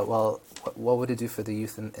 we thought, well, what would it do for the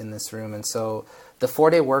youth in this room? And so the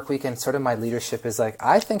 4-day work week and sort of my leadership is like,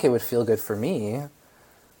 I think it would feel good for me,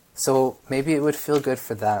 so maybe it would feel good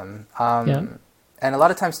for them. And a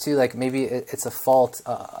lot of times too, like maybe it's a fault.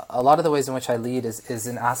 A lot of the ways in which I lead is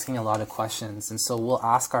in asking a lot of questions. And so we'll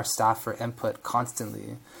ask our staff for input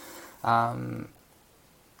constantly.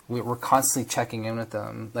 We're constantly checking in with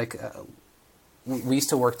them. Like we used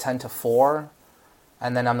to work 10 to 4.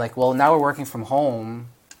 And then I'm like, well, now we're working from home,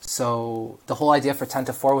 So the whole idea for 10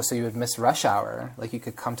 to 4 was so you would miss rush hour. Like you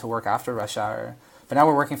could come to work after rush hour. But now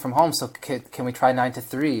we're working from home, so can we try 9 to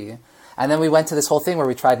 3? And then we went to this whole thing where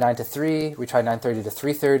we tried 9 to 3, we tried 9:30 to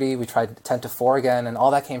 3:30, we tried 10 to 4 again, and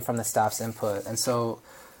all that came from the staff's input. And so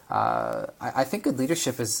I think good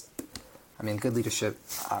leadership is, good leadership,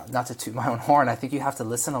 not to toot my own horn, I think you have to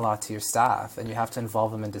listen a lot to your staff and you have to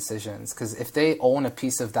involve them in decisions. Because if they own a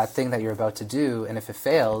piece of that thing that you're about to do, and if it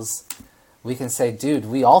fails, we can say, dude,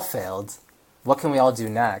 we all failed. What can we all do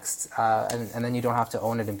next? And then you don't have to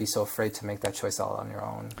own it and be so afraid to make that choice all on your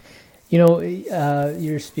own. You know,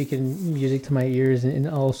 you're speaking music to my ears, and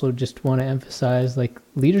also just want to emphasize, like,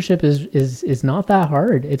 leadership is not that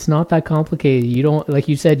hard. It's not that complicated. You don't, like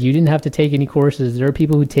you said, you didn't have to take any courses. There are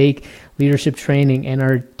people who take leadership training and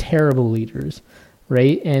are terrible leaders,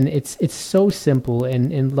 right? And it's so simple.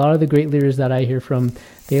 And a lot of the great leaders that I hear from,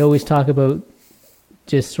 they always talk about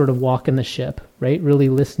just sort of walking the ship, right? Really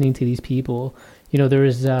listening to these people. You know, there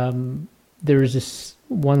was this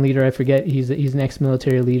one leader, I forget, he's an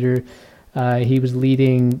ex-military leader. He was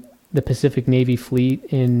leading the Pacific Navy fleet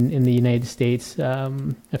in the United States.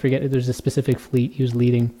 I forget, there's a specific fleet he was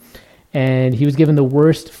leading. And he was given the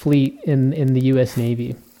worst fleet in the U.S.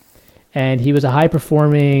 Navy. And he was a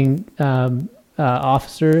high-performing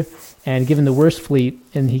officer and given the worst fleet.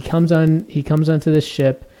 And he comes onto this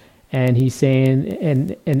ship, and he's saying,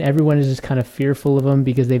 and everyone is just kind of fearful of him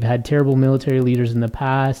because they've had terrible military leaders in the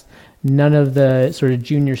past. None of the sort of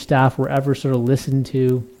junior staff were ever sort of listened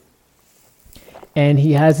to. And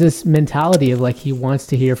he has this mentality of like he wants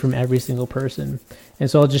to hear from every single person. And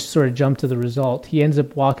so I'll just sort of jump to the result. He ends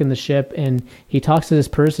up walking the ship, and he talks to this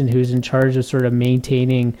person who's in charge of sort of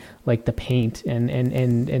maintaining like the paint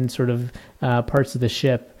and sort of parts of the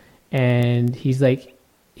ship. And he's like,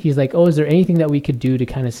 oh, is there anything that we could do to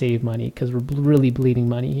kind of save money? Because we're really bleeding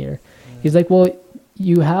money here. Mm. He's like, well,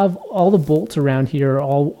 you have all the bolts around here are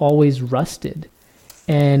always rusted.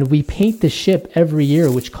 And we paint the ship every year,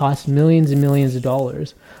 which costs millions and millions of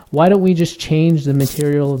dollars. Why don't we just change the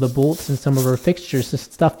material of the bolts and some of our fixtures to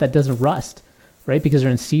stuff that doesn't rust, right? Because they're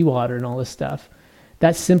in seawater and all this stuff.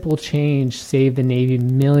 That simple change saved the Navy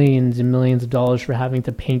millions and millions of dollars for having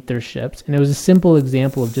to paint their ships. And it was a simple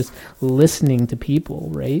example of just listening to people,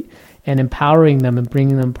 right? And empowering them and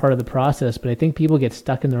bringing them part of the process. But I think people get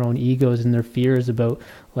stuck in their own egos and their fears about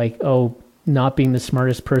like, oh, not being the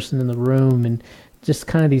smartest person in the room, and just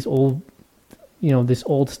kind of these old, this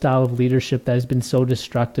old style of leadership that has been so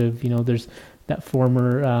destructive. You know, there's that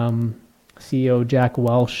former CEO, Jack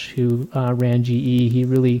Welch, who ran GE. He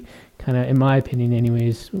really kind of, in my opinion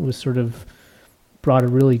anyways, was sort of brought a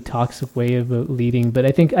really toxic way of leading. But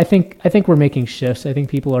I think we're making shifts. I think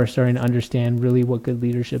people are starting to understand really what good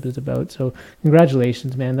leadership is about. So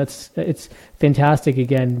congratulations, man. It's fantastic.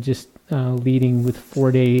 Again, just leading with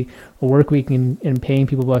 4-day work week and paying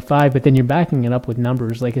people by 5, but then you're backing it up with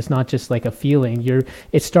numbers. Like, it's not just like a feeling.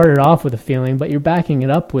 It started off with a feeling, but you're backing it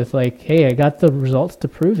up with like, hey, I got the results to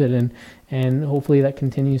prove it. And hopefully that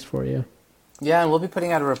continues for you. Yeah, and we'll be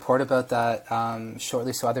putting out a report about that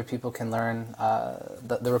shortly, so other people can learn.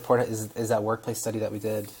 The report is that workplace study that we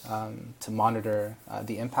did to monitor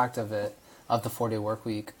the impact of the 4-day work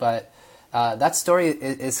week. But that story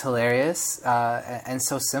is hilarious and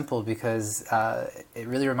so simple because it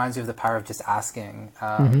really reminds me of the power of just asking.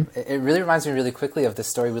 It really reminds me really quickly of the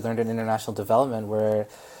story we learned in international development where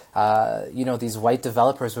these white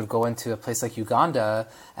developers would go into a place like Uganda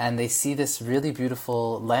and they see this really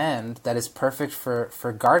beautiful land that is perfect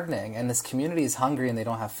for gardening, and this community is hungry and they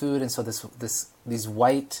don't have food, and so these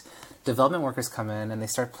white development workers come in and they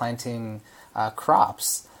start planting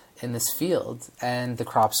crops in this field, and the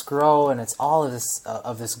crops grow, and it's all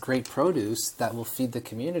of this great produce that will feed the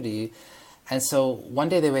community. And so one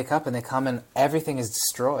day they wake up and they come and everything is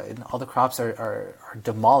destroyed. All the crops are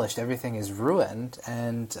demolished. Everything is ruined.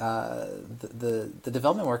 And the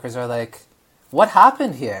development workers are like, what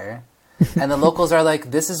happened here? And the locals are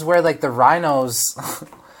like, this is where like the rhinos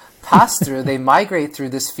pass through. They migrate through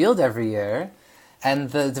this field every year.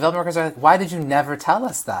 And the development workers are like, why did you never tell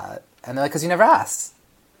us that? And they're like, because you never asked.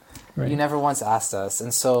 Right. You never once asked us.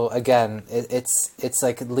 And so again, it's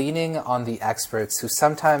like leaning on the experts who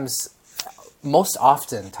sometimes, most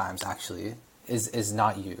oftentimes actually, is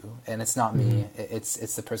not you, and it's not me.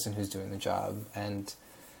 It's the person who's doing the job. And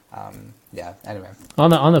anyway.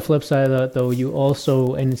 On the flip side of that, though, you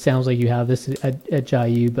also, and it sounds like you have this at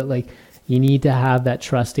Jiayu, but like you need to have that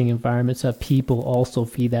trusting environment so that people also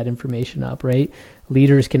feed that information up, right?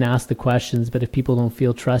 Leaders can ask the questions, but if people don't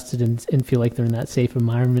feel trusted and feel like they're in that safe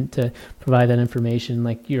environment to provide that information,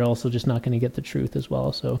 like you're also just not going to get the truth as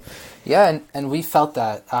well. So, yeah, and we felt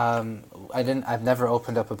that I've never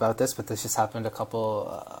opened up about this, but this just happened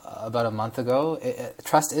about a month ago.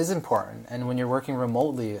 Trust is important. And when you're working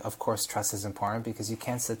remotely, of course, trust is important because you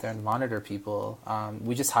can't sit there and monitor people.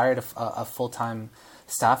 We just hired a full-time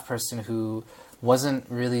staff person who wasn't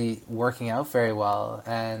really working out very well.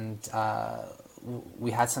 And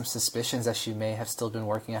we had some suspicions that she may have still been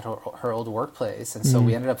working at her old workplace. And so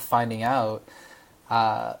we ended up finding out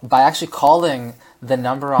by actually calling the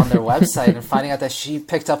number on their website and finding out that she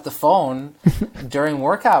picked up the phone during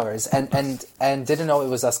work hours and didn't know it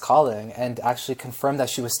was us calling, and actually confirmed that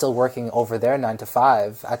she was still working over there 9 to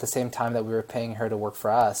 5 at the same time that we were paying her to work for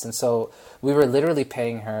us. And so we were literally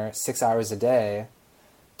paying her 6 hours a day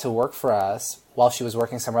to work for us while she was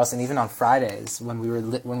working somewhere else. And even on Fridays when we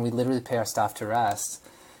literally pay our staff to rest,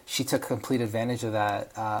 she took complete advantage of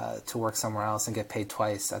that to work somewhere else and get paid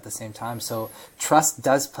twice at the same time. So trust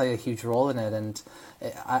does play a huge role in it. And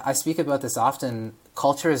I speak about this often.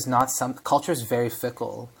 Culture is very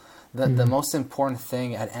fickle. The most important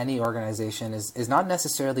thing at any organization is not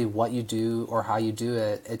necessarily what you do or how you do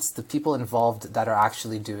it. It's the people involved that are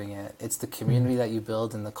actually doing it. It's the community that you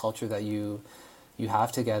build and the culture that you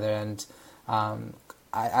have together. And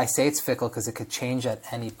I say it's fickle because it could change at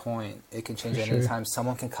any point. It can change at any time.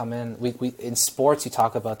 Someone can come in. We in sports, you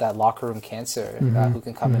talk about that locker room cancer who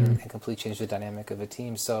can come in and completely change the dynamic of a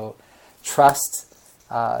team. So trust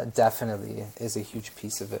definitely is a huge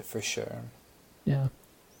piece of it for sure. Yeah.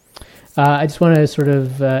 I just want to sort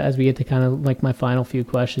of, as we get to kind of like my final few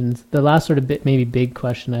questions, the last sort of big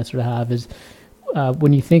question I sort of have is,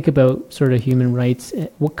 when you think about sort of human rights,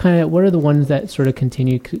 what are the ones that sort of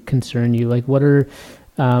continue to concern you? Like what are,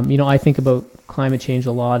 I think about climate change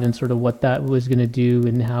a lot and sort of what that was going to do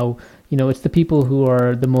and how, it's the people who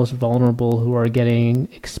are the most vulnerable who are getting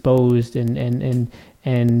exposed and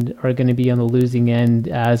are going to be on the losing end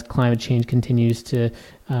as climate change continues to,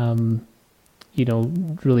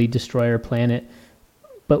 really destroy our planet.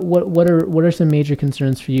 But what are some major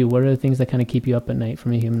concerns for you? What are the things that kind of keep you up at night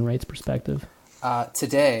from a human rights perspective?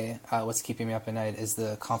 Today, what's keeping me up at night is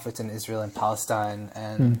the conflict in Israel and Palestine.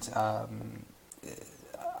 And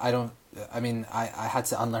I had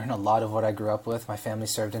to unlearn a lot of what I grew up with. My family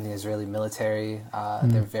served in the Israeli military.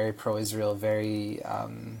 They're very pro-Israel, very, I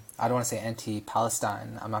don't want to say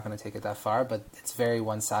anti-Palestine. I'm not going to take it that far, but it's very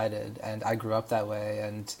one-sided. And I grew up that way.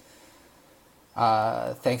 And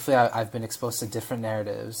thankfully, I've been exposed to different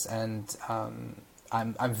narratives. And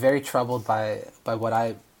I'm very troubled by what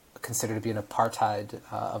I consider to be an apartheid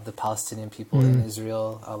of the Palestinian people in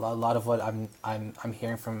Israel. A lot of what I'm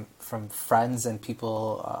hearing from friends and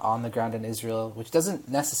people on the ground in Israel, which doesn't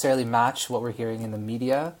necessarily match what we're hearing in the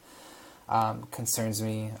media, concerns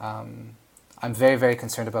me. I'm very, very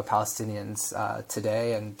concerned about Palestinians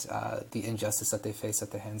today and the injustice that they face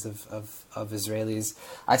at the hands of Israelis.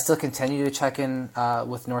 I still continue to check in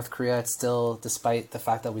with North Korea. It's still, despite the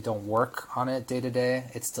fact that we don't work on it day to day,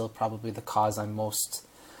 it's still probably the cause I'm most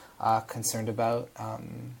concerned about,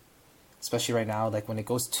 especially right now. Like when it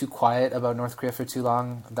goes too quiet about North Korea for too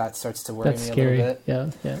long, that starts to worry me a little bit.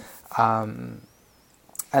 Yeah.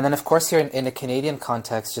 And then, of course, here in a Canadian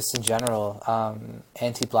context, just in general,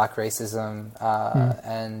 anti-Black racism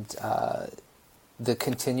and the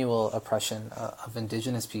continual oppression of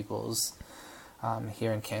Indigenous peoples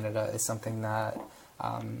here in Canada is something that,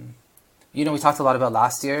 we talked a lot about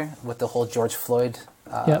last year with the whole George Floyd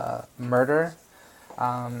murder.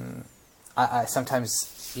 I sometimes,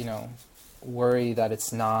 worry that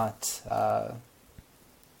it's not,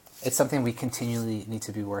 it's something we continually need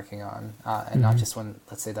to be working on, and not just when,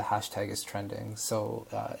 let's say, the hashtag is trending. So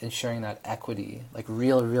ensuring that equity, like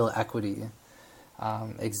real equity,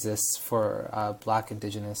 exists for Black,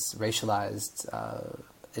 Indigenous, racialized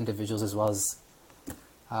individuals, as well as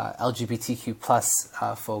LGBTQ plus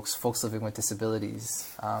folks living with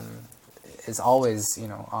disabilities, is always,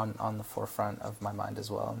 on the forefront of my mind as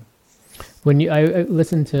well. When I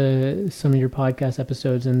listened to some of your podcast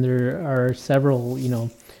episodes, and there are several,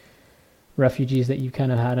 refugees that you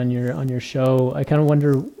kind of had on your show, I kind of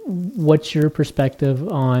wonder what's your perspective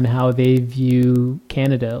on how they view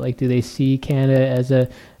Canada. Like, do they see Canada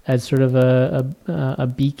as sort of a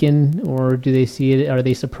beacon, or do they see it? Are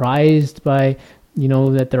they surprised by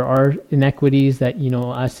that there are inequities that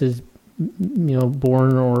us as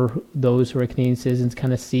born or those who are Canadian citizens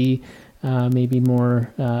kind of see maybe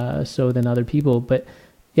more so than other people? But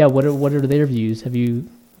yeah, what are their views? Have you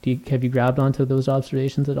grabbed onto those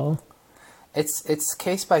observations at all? It's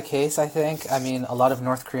case by case, I think. I mean, a lot of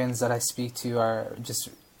North Koreans that I speak to are just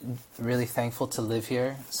really thankful to live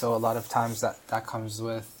here. So a lot of times that comes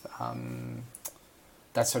with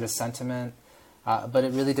that sort of sentiment. But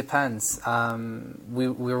it really depends. We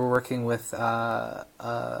were working with a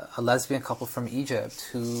lesbian couple from Egypt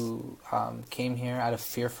who came here out of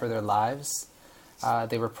fear for their lives.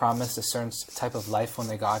 They were promised a certain type of life when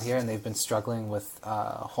they got here, and they've been struggling with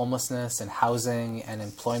homelessness and housing and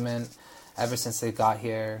employment ever since they got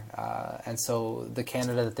here. And so the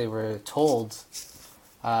Canada that they were told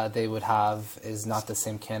they would have is not the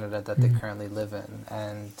same Canada that they currently live in.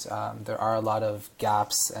 And there are a lot of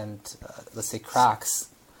gaps and, let's say, cracks,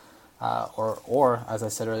 or as I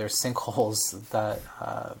said earlier, sinkholes that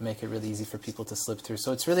make it really easy for people to slip through.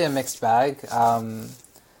 So it's really a mixed bag.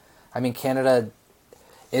 I mean, Canada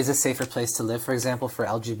is a safer place to live, for example, for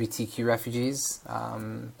LGBTQ refugees,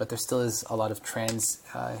 but there still is a lot of trans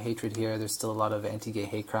hatred here. There's still a lot of anti-gay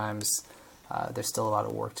hate crimes. There's still a lot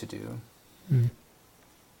of work to do.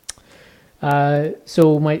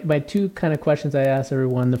 So my two kind of questions I ask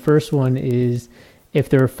everyone. The first one is, if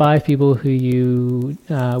there are 5 people who you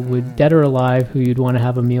would, dead or alive, who you'd want to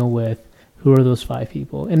have a meal with, who are those 5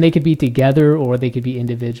 people? And they could be together or they could be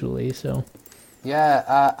individually. So.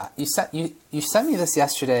 Yeah, you sent me this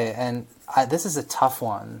yesterday, and this is a tough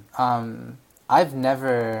one. I've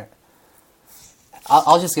never.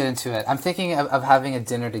 I'll just get into it. I'm thinking of having a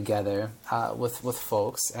dinner together with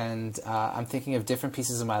folks, and I'm thinking of different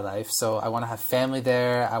pieces of my life. So I want to have family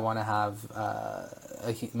there. I want to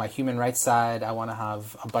have my human rights side. I want to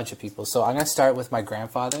have a bunch of people. So I'm going to start with my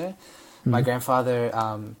grandfather. My grandfather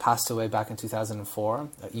passed away back in 2004.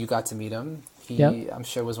 You got to meet him. He, yep. I'm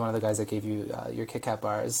sure, was one of the guys that gave you your Kit Kat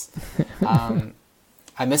bars.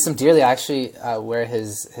 I miss him dearly. I actually wear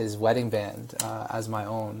his wedding band as my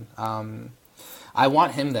own. I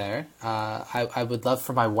want him there. I would love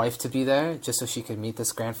for my wife to be there, just so she could meet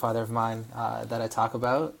this grandfather of mine that I talk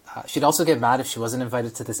about. She'd also get mad if she wasn't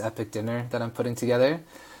invited to this epic dinner that I'm putting together.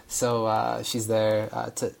 So she's there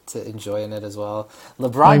to enjoy in it as well.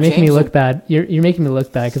 LeBron You're making James me look bad. You're making me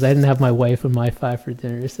look bad because I didn't have my wife and my 5 for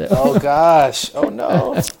dinner. So. Oh gosh! Oh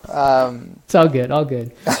no! It's all good. All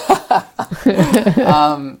good.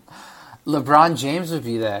 LeBron James would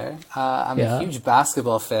be there. I'm a huge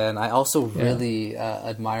basketball fan. I also really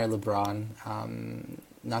admire LeBron,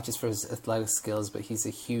 not just for his athletic skills, but he's a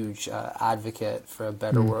huge advocate for a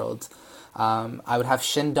better world. I would have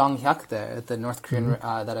Shin Dong-hyuk there, the North Korean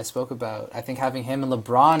that I spoke about. I think having him and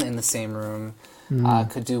LeBron in the same room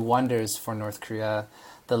could do wonders for North Korea.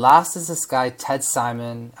 The last is this guy, Ted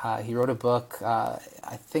Simon. He wrote a book,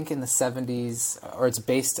 I think in the 70s, or it's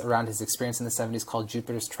based around his experience in the 70s, called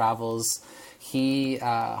Jupiter's Travels. He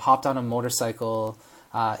hopped on a motorcycle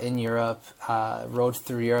in Europe, rode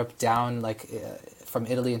through Europe down from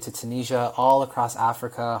Italy into Tunisia, all across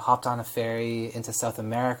Africa, hopped on a ferry into South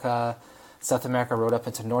America. South America rode up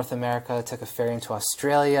into North America, took a ferry into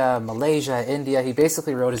Australia, Malaysia, India. He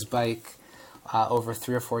basically rode his bike over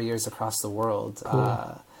 3 or 4 years across the world. Cool.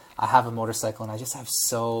 I have a motorcycle, and I just have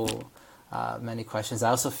so many questions. I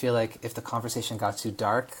also feel like if the conversation got too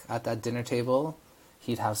dark at that dinner table,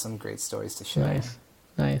 he'd have some great stories to share.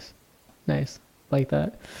 Nice. Like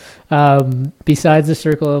that. Besides the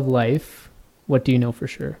circle of life, what do you know for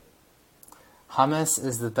sure? Hummus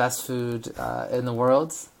is the best food in the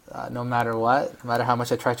world, no matter what, no matter how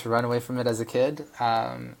much I tried to run away from it as a kid.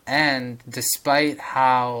 And despite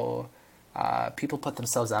how people put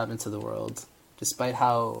themselves out into the world, despite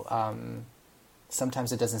how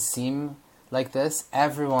sometimes it doesn't seem like this,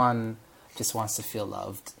 everyone just wants to feel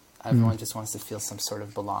loved. Everyone just wants to feel some sort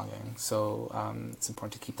of belonging. So it's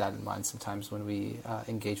important to keep that in mind sometimes when we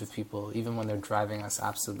engage with people, even when they're driving us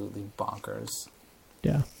absolutely bonkers.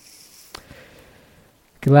 Yeah.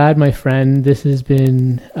 Gilad, my friend, this has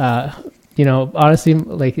been, honestly,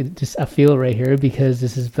 like, I feel it right here, because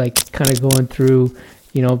this is like kind of going through,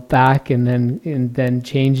 back and then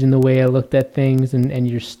changing the way I looked at things and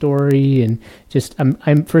your story, and just,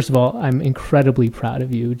 I'm first of all, I'm incredibly proud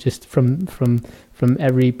of you, just from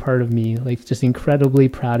every part of me, like, just incredibly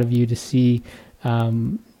proud of you to see,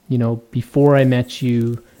 before I met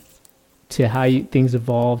you, to how things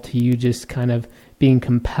evolved, to you just kind of being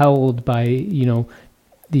compelled by,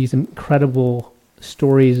 these incredible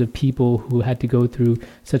stories of people who had to go through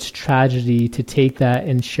such tragedy, to take that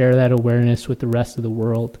and share that awareness with the rest of the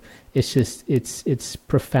world. It's just, it's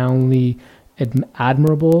profoundly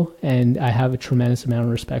admirable, and I have a tremendous amount of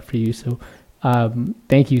respect for you. So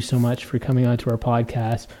thank you so much for coming on to our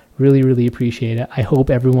podcast. Really, really appreciate it. I hope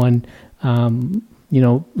everyone,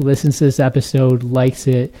 listens to this episode, likes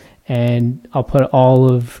it, and I'll put all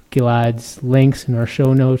of Gilad's links in our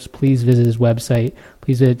show notes. Please visit his website.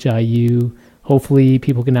 Please visit Jiayu. Hopefully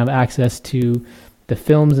people can have access to the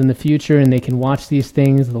films in the future, and they can watch these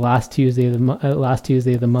things the last Tuesday of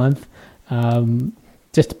the month.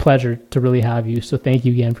 Just a pleasure to really have you. So thank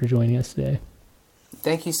you again for joining us today.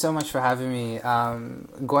 Thank you so much for having me.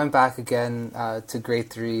 Going back again to grade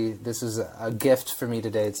 3, this was a gift for me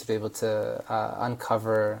today to be able to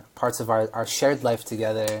uncover parts of our shared life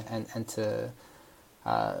together and to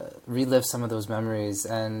relive some of those memories.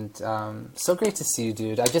 And so great to see you,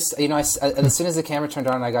 dude. I just, as soon as the camera turned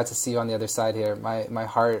on and I got to see you on the other side here, my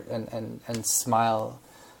heart and smile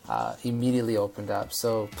immediately opened up.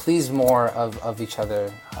 So please more of each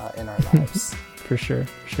other in our lives. For sure.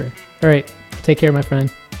 All right. Take care, my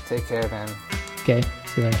friend. Take care, man. Okay.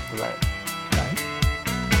 See you later. Bye.